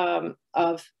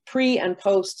of pre and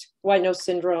post white nose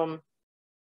syndrome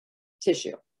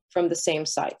tissue from the same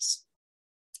sites.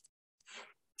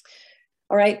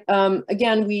 All right,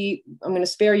 again, I'm going to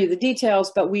spare you the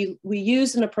details, but we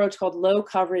used an approach called low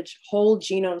coverage whole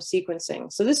genome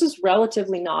sequencing. So this was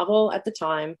relatively novel at the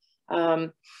time,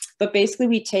 but basically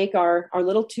we take our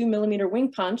little 2 millimeter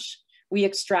wing punch, we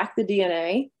extract the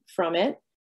DNA from it,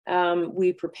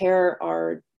 we prepare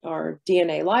our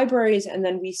DNA libraries, and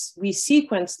then we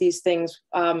sequence these things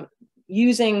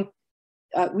using,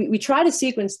 we try to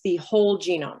sequence the whole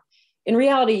genome. In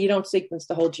reality, you don't sequence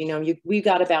the whole genome. We've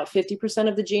got about 50%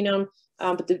 of the genome,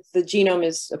 but the genome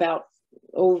is about,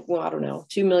 I don't know,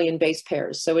 2 million base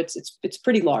pairs. So it's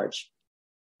pretty large.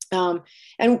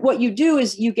 And what you do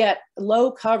is you get low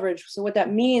coverage. So what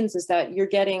that means is that you're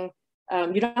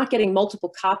not getting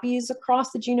multiple copies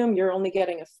across the genome. You're only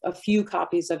getting a few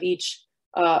copies of each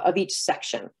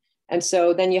section. And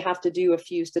so then you have to do a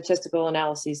few statistical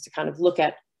analyses to kind of look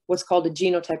at what's called a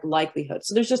genotype likelihood.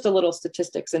 So there's just a little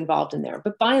statistics involved in there,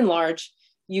 but by and large,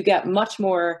 you get much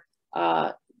more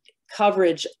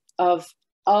coverage of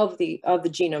the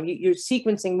genome. You're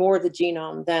sequencing more of the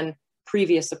genome than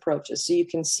previous approaches, so you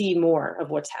can see more of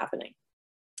what's happening.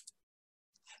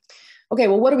 Okay,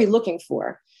 well, what are we looking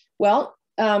for? Well,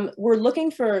 we're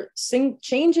looking for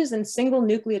changes in single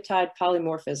nucleotide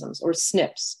polymorphisms, or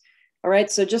SNPs. All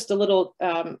right, so just a little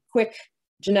quick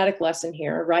genetic lesson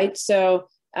here, right? So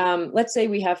let's say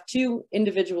we have two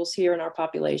individuals here in our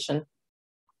population,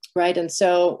 right? And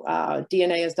so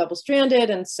DNA is double-stranded,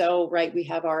 and so, right, we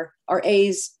have our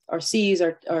A's, our C's,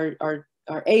 our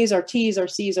A's, our T's, our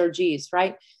C's, our G's,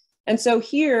 right? And so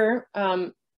here,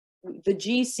 the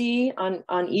GC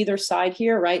on either side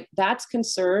here, right, that's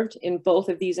conserved in both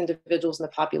of these individuals in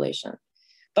the population.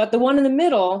 But the one in the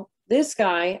middle, this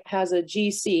guy has a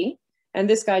GC, and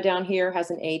this guy down here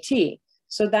has an AT.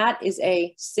 So that is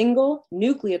a single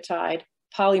nucleotide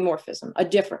polymorphism, a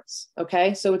difference,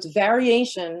 okay? So it's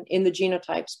variation in the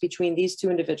genotypes between these two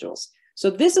individuals. So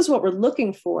this is what we're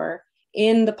looking for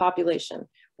in the population.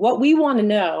 What we want to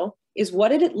know is, what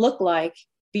did it look like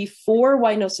before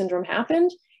white nose syndrome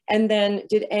happened? And then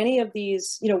did any of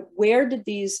these, where did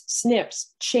these SNPs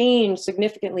change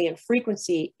significantly in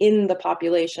frequency in the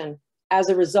population as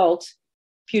a result,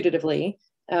 putatively,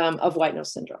 of white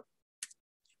nose syndrome?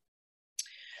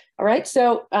 All right,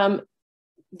 so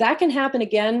that can happen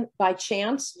again by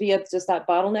chance via just that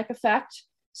bottleneck effect.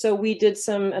 So we did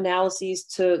some analyses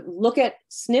to look at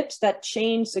SNPs that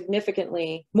change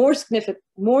significantly, more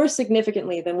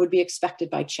significantly than would be expected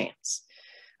by chance.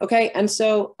 Okay, and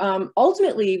so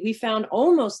ultimately we found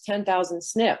almost 10,000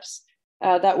 SNPs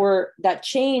that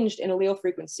changed in allele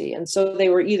frequency, and so they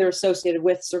were either associated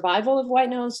with survival of white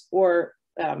nose or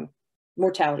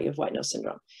mortality of white nose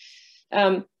syndrome.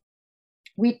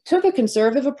 We took a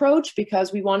conservative approach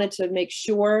because we wanted to make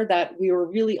sure that we were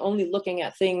really only looking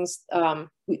at things,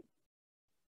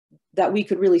 that we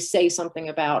could really say something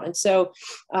about. And so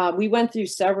we went through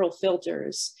several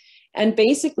filters, and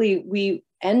basically we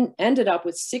ended up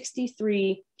with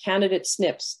 63 candidate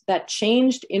SNPs that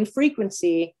changed in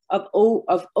frequency of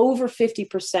over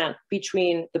 50%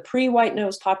 between the pre-white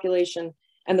nose population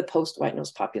and the post-white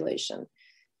nose population.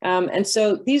 And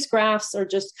so these graphs are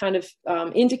just kind of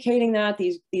indicating that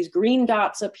these green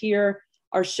dots up here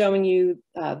are showing you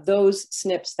those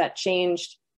SNPs that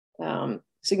changed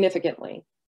significantly.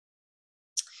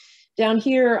 Down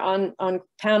here on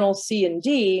panel C and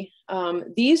D,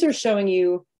 these are showing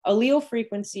you allele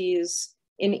frequencies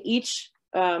in each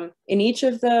of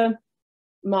the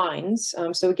mines.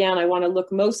 So again, I want to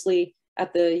look mostly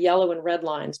at the yellow and red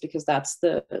lines because that's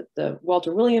the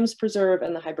Walter Williams Preserve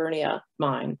and the Hibernia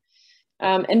mine.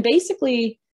 And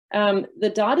basically,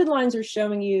 the dotted lines are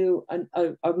showing you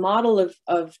a model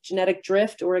of genetic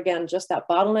drift, or again, just that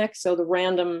bottleneck. So the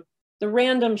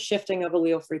random shifting of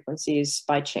allele frequencies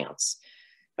by chance.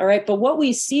 All right, but what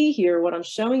we see here, what I'm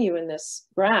showing you in this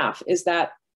graph is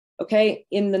that, okay,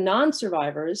 in the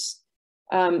non-survivors,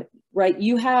 right,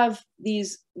 you have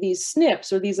these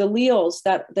SNPs or these alleles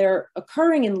that they're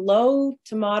occurring in low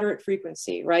to moderate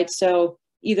frequency, right? So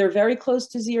either very close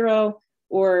to 0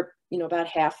 or, you know, about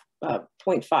half,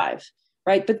 0.5,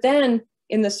 right? But then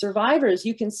in the survivors,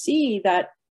 you can see that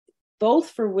both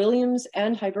for Williams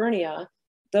and Hibernia,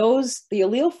 the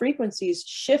allele frequencies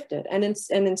shifted. And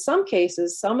in some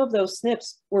cases, some of those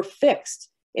SNPs were fixed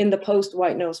in the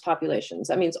post-white nose populations.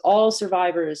 That means all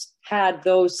survivors had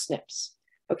those SNPs.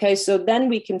 Okay, so then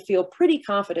we can feel pretty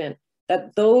confident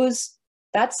that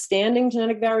that standing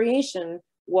genetic variation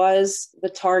was the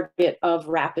target of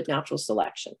rapid natural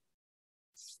selection.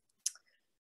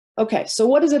 Okay, so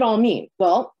what does it all mean?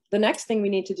 Well, the next thing we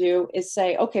need to do is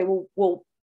say, okay, well,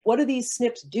 what do these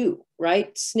SNPs do,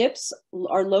 right? SNPs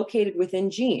are located within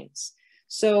genes.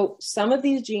 So some of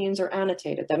these genes are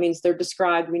annotated. That means they're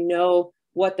described. We know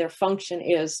what their function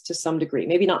is to some degree.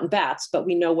 Maybe not in bats, but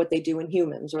we know what they do in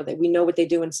humans, or we know what they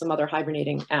do in some other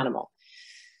hibernating animal.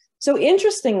 So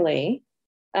interestingly,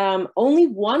 only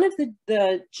one of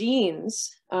the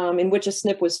genes in which a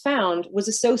SNP was found was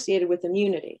associated with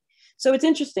immunity. So it's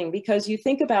interesting because you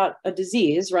think about a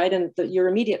disease, right? And your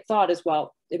immediate thought is,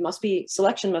 well,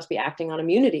 selection must be acting on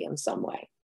immunity in some way.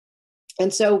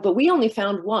 And so, but we only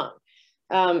found one.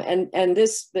 And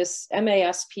this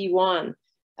MASP1,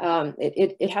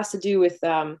 it has to do with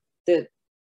the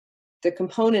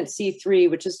component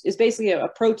C3, which is basically a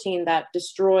protein that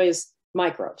destroys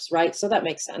microbes, right? So that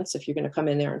makes sense if you're going to come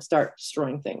in there and start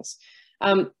destroying things.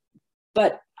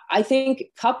 But I think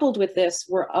coupled with this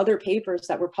were other papers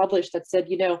that were published that said,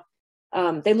 you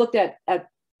know, they looked at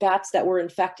bats that were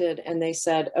infected and they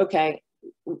said, okay,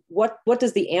 what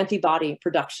does the antibody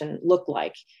production look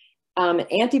like?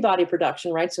 Antibody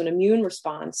production, right? So an immune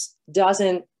response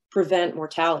doesn't prevent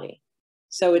mortality.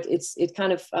 So it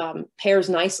kind of pairs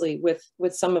nicely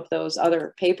with some of those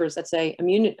other papers that say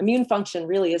immune function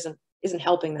really isn't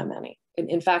helping them any.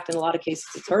 In fact, in a lot of cases,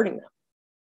 it's hurting them.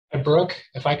 Brooke,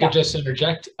 if I could just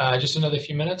interject, just another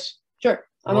few minutes. Sure.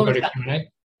 We'll go to Q&A.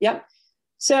 Yep.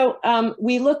 So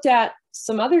we looked at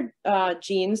some other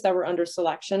genes that were under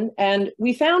selection, and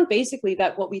we found basically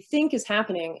that what we think is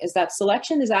happening is that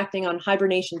selection is acting on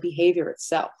hibernation behavior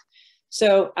itself.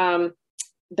 So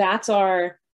bats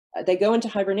they go into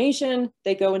hibernation,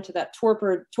 they go into that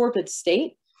torpid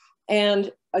state,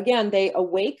 and again, they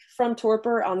awake from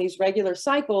torpor on these regular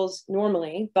cycles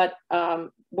normally, but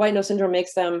white nose syndrome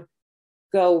makes them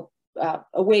go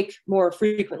awake more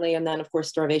frequently, and then of course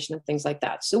starvation and things like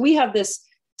that. So we have this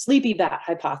sleepy bat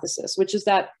hypothesis, which is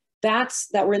that bats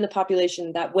that were in the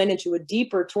population that went into a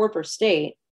deeper torpor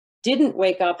state didn't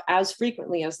wake up as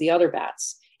frequently as the other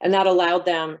bats, and that allowed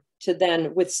them to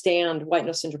then withstand white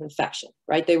nose syndrome infection,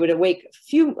 right? They would awake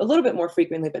a little bit more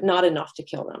frequently, but not enough to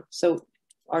kill them. So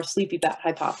our sleepy bat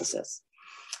hypothesis.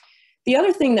 The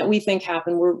other thing that we think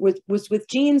happened was with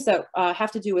genes that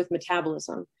have to do with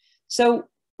metabolism. So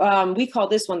we call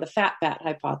this one the fat bat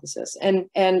hypothesis.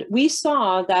 And we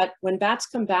saw that when bats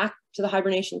come back to the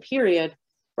hibernation period,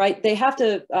 right, they have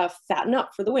to fatten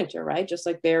up for the winter, right? Just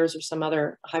like bears or some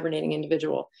other hibernating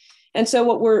individual. And so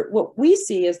what we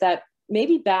see is that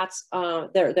maybe bats,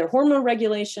 their hormone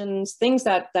regulations, things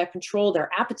that control their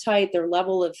appetite, their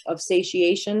level of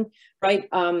satiation, right?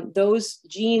 Those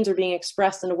genes are being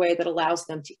expressed in a way that allows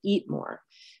them to eat more.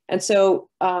 And so,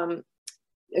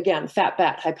 again, fat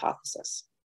bat hypothesis.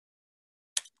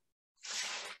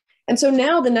 And so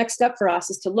now the next step for us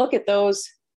is to look at those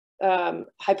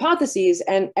hypotheses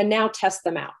and now test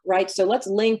them out, right? So let's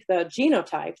link the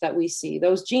genotype that we see,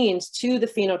 those genes, to the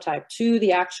phenotype, to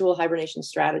the actual hibernation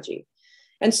strategy.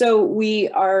 And so we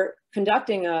are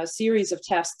conducting a series of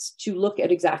tests to look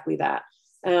at exactly that.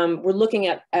 We're looking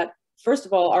at, first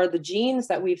of all, are the genes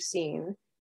that we've seen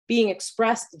being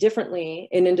expressed differently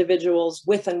in individuals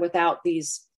with and without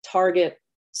these target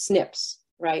SNPs,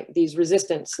 right? These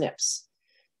resistant SNPs.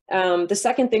 The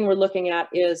second thing we're looking at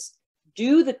is,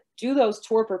 do those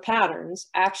torpor patterns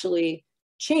actually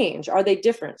change? Are they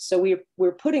different? So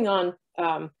we're putting on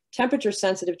temperature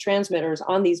sensitive transmitters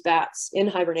on these bats in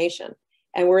hibernation,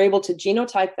 and we're able to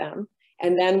genotype them,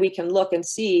 and then we can look and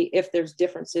see if there's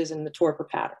differences in the torpor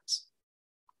patterns.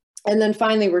 And then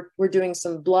finally, we're doing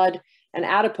some blood and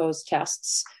adipose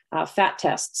tests, fat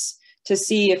tests, to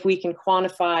see if we can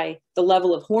quantify the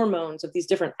level of hormones, of these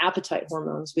different appetite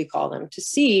hormones, we call them, to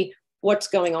see what's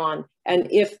going on and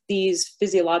if these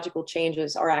physiological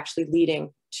changes are actually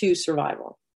leading to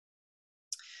survival.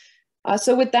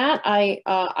 So with that,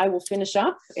 I will finish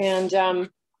up, and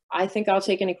I think I'll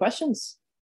take any questions.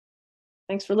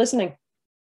 Thanks for listening.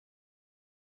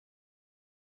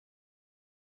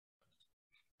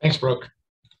 Thanks, Brooke.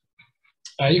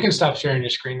 You can stop sharing your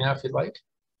screen now if you'd like.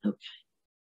 Okay.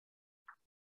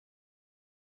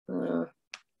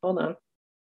 Hold on.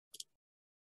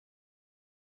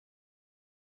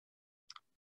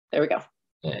 There we go.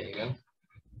 There you go.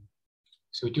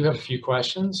 So we do have a few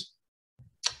questions.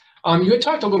 You had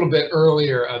talked a little bit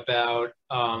earlier about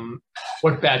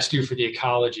what bats do for the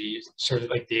ecology, sort of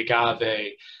like the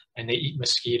agave, and they eat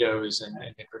mosquitoes and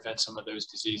they prevent some of those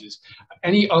diseases.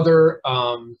 Any other,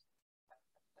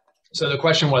 so the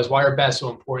question was, why are bats so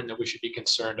important that we should be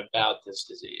concerned about this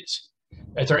disease?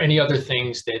 Are there any other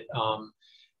things that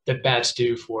that bats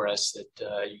do for us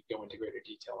that you go into greater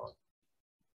detail on?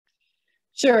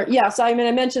 Sure. Yeah. So I mean,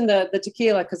 I mentioned the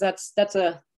tequila because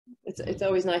it's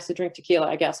always nice to drink tequila,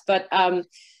 I guess. But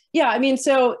yeah, I mean,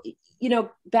 so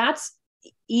bats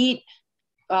eat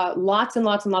lots and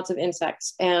lots and lots of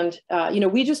insects, and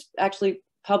we just actually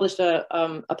published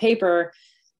a paper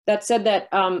that said that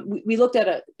we looked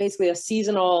at basically a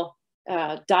seasonal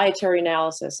dietary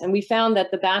analysis, and we found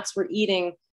that the bats were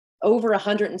eating over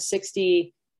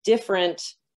 160 different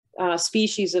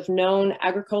species of known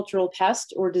agricultural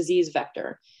pest or disease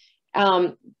vector.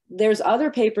 There's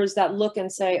other papers that look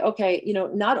and say, okay,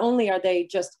 not only are they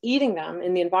just eating them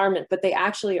in the environment, but they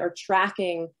actually are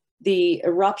tracking the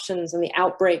eruptions and the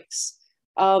outbreaks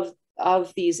of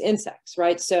these insects,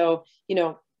 right? So,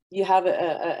 you have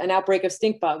an outbreak of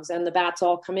stink bugs and the bats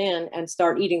all come in and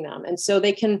start eating them. And so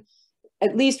they can,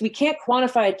 at least we can't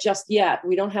quantify it just yet.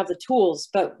 We don't have the tools,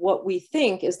 but what we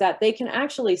think is that they can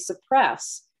actually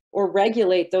suppress or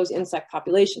regulate those insect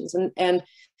populations. And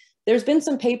there's been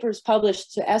some papers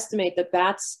published to estimate that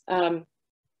bats,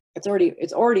 it's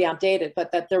already outdated,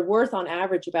 but that they're worth on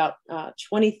average about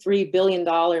 $23 billion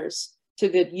to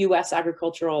the US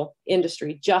agricultural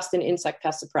industry, just in insect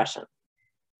pest suppression.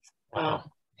 Wow.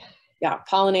 Yeah,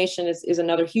 pollination is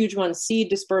another huge one. Seed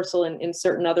dispersal in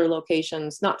certain other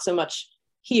locations, not so much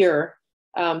here,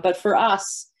 but for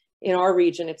us in our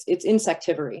region, it's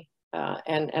insectivory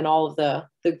and all of the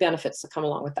benefits that come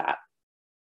along with that.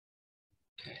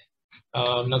 Okay.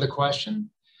 Another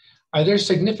question. Are there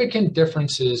significant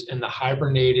differences in the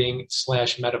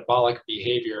hibernating/metabolic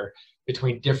behavior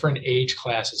between different age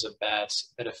classes of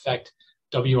bats that affect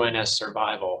WNS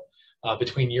survival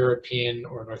between European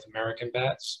or North American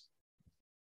bats?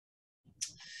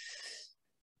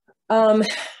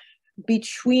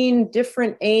 Between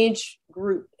different age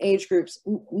groups,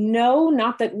 no,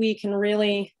 not that we can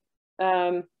really,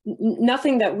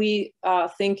 nothing that we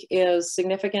think is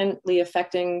significantly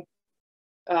affecting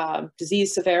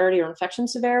disease severity or infection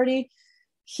severity.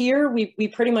 Here, we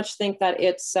pretty much think that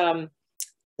it's the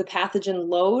pathogen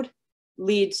load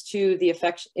leads to the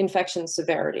infection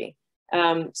severity.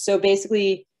 So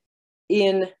basically,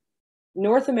 in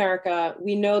North America,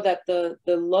 we know that the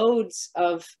loads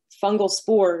of fungal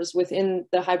spores within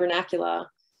the hibernacula,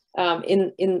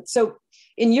 so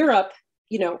in Europe,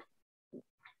 you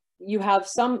have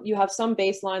some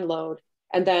baseline load,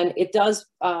 and then it does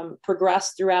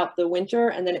progress throughout the winter,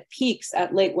 and then it peaks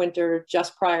at late winter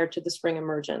just prior to the spring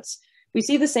emergence. We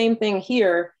see the same thing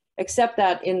here, except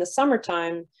that in the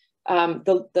summertime,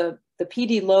 the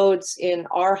PD loads in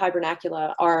our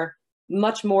hibernacula are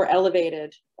much more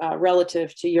elevated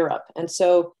relative to Europe. And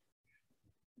so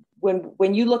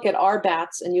when you look at our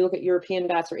bats and you look at European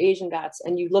bats or Asian bats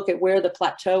and you look at where the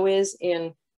plateau is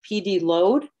in PD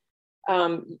load,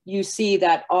 you see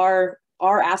that our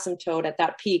asymptote at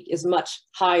that peak is much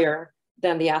higher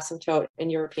than the asymptote in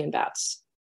European bats.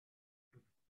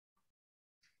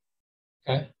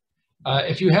 Okay.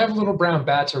 If you have little brown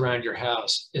bats around your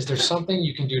house, is there something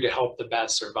you can do to help the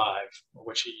bats survive? Or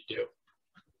what should you do?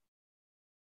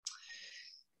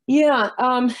 Yeah,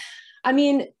 I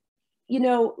mean, you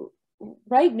know,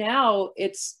 right now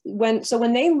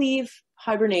when they leave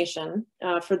hibernation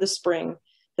for the spring,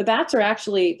 the bats are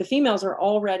actually, the females are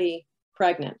already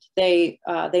pregnant. They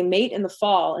mate in the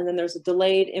fall, and then there's a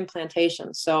delayed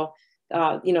implantation. So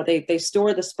they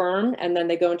store the sperm, and then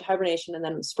they go into hibernation, and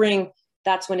then in the spring,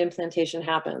 that's when implantation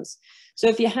happens. So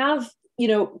if you have,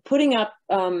 putting up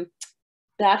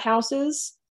bat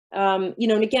houses, and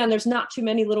again, there's not too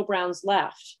many little browns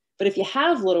left, but if you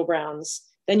have little browns,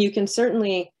 then you can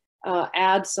certainly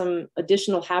add some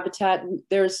additional habitat.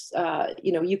 There's,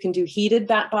 you can do heated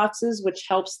bat boxes, which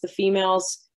helps the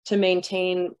females to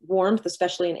maintain warmth,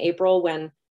 especially in April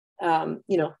when,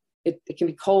 it can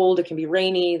be cold, it can be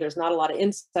rainy, there's not a lot of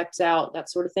insects out, that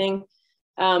sort of thing.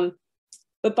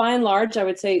 But by and large, I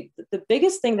would say the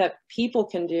biggest thing that people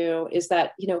can do is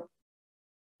that,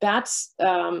 bats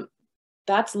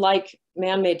like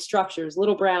man-made structures,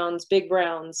 little browns, big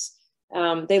browns.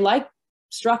 They like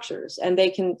structures, and they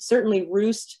can certainly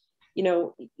roost,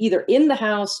 either in the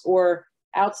house or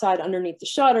outside underneath the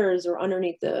shutters or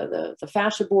underneath the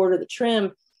fascia board or the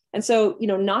trim. And so,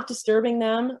 not disturbing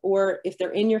them, or if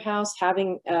they're in your house,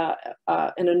 having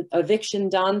an eviction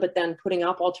done, but then putting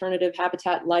up alternative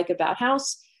habitat like a bat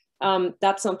house,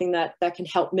 that's something that can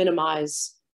help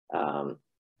minimize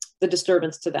the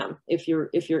disturbance to them if you're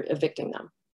evicting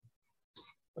them.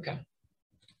 Okay.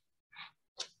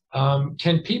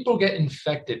 Can people get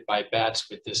infected by bats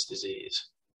with this disease?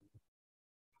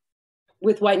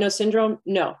 With white nose syndrome?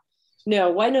 No,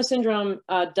 white nose syndrome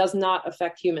does not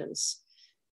affect humans.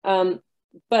 But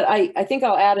I think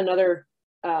I'll add another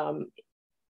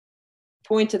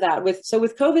point to that. With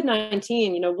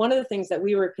COVID-19, one of the things that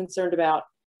we were concerned about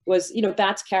was,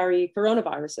 bats carry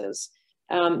coronaviruses.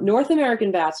 North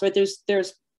American bats, right? There's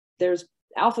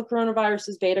alpha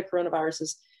coronaviruses, beta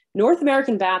coronaviruses. North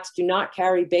American bats do not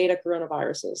carry beta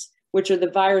coronaviruses, which are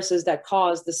the viruses that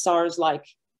cause the SARS-like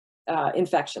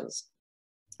infections.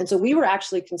 And so we were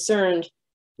actually concerned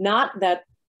not that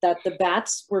the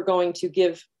bats were going to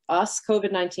give us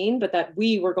COVID-19, but that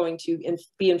we were going to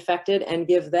be infected and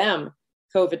give them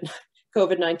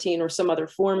COVID-19 or some other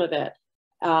form of it,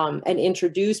 and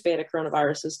introduce beta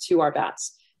coronaviruses to our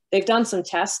bats. They've done some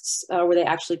tests where they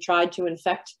actually tried to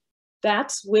infect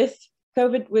bats with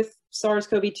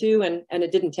SARS-CoV-2, and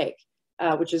it didn't take,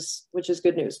 which is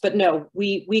good news. But no,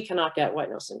 we cannot get white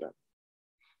nose syndrome.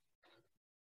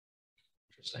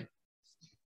 Interesting.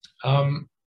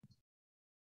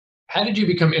 How did you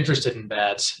become interested in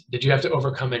bats? Did you have to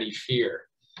overcome any fear?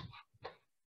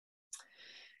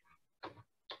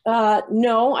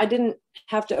 No, I didn't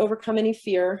have to overcome any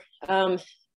fear.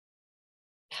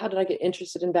 How did I get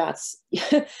interested in bats?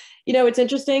 It's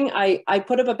interesting. I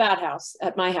put up a bat house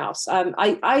at my house.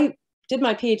 I did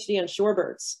my PhD on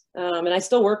shorebirds, and I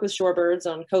still work with shorebirds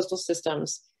on coastal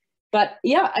systems. But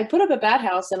yeah, I put up a bat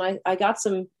house, and I got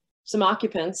some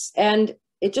occupants, and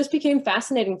it just became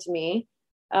fascinating to me.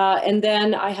 And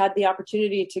then I had the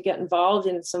opportunity to get involved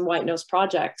in some white nose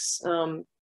projects,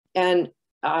 and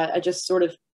I just sort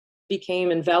of became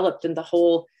enveloped in the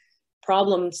whole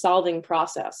problem-solving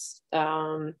process.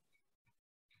 Bats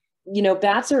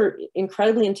are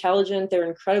incredibly intelligent. They're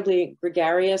incredibly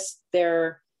gregarious.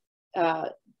 They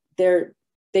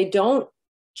don't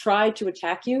try to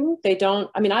attack you. They don't.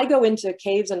 I mean, I go into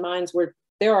caves and mines where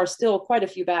there are still quite a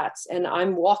few bats, and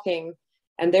I'm walking,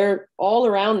 and they're all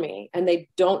around me, and they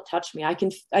don't touch me. I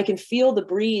can feel the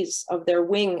breeze of their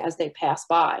wing as they pass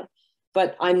by,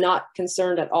 but I'm not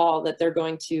concerned at all that they're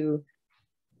going to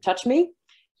touch me.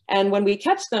 And when we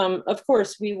catch them, of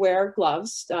course, we wear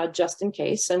gloves just in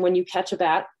case. And when you catch a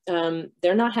bat,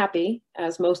 they're not happy,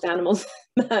 as most animals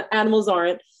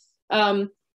aren't.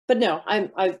 But no,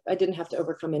 I didn't have to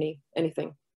overcome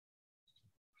anything.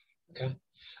 Okay.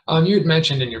 You had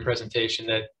mentioned in your presentation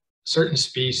that certain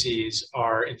species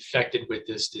are infected with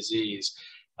this disease.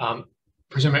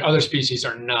 Presumably other species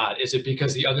are not. Is it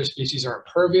because the other species are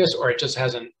impervious, or it just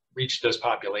hasn't reached those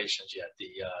populations yet,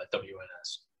 the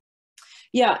WNS?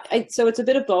 Yeah, so it's a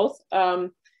bit of both.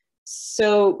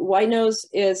 So white nose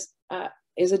is a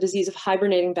disease of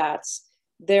hibernating bats.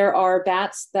 There are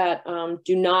bats that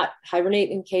do not hibernate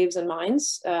in caves and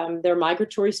mines. They're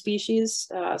migratory species.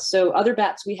 So other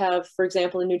bats we have, for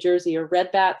example, in New Jersey, are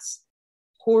red bats,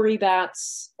 hoary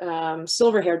bats,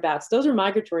 silver-haired bats. Those are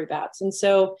migratory bats. And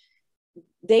so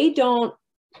they don't,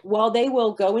 while they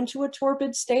will go into a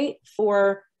torpid state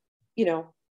for,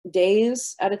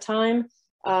 days at a time,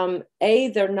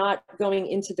 they're not going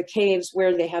into the caves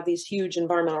where they have these huge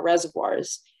environmental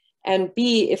reservoirs. And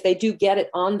B, if they do get it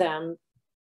on them,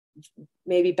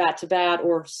 maybe bat to bat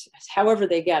or however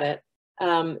they get it,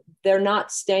 they're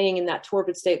not staying in that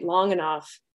torpid state long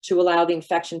enough to allow the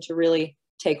infection to really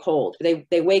take hold.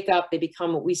 They wake up, they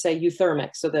become what we say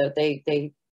euthermic, so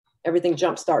that everything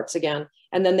jump starts again,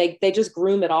 and then they just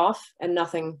groom it off, and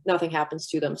nothing happens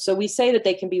to them. So we say that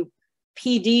they can be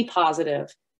PD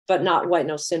positive, but not white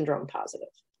nose syndrome positive.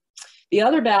 The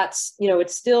other bats, you know,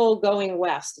 it's still going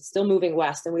west, it's still moving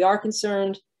west, and we are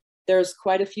concerned. There's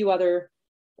quite a few other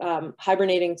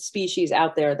hibernating species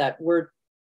out there that we're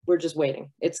just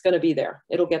waiting. It's going to be there.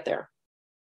 It'll get there.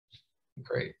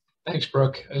 Great. Thanks,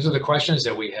 Brooke. Those are the questions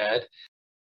that we had.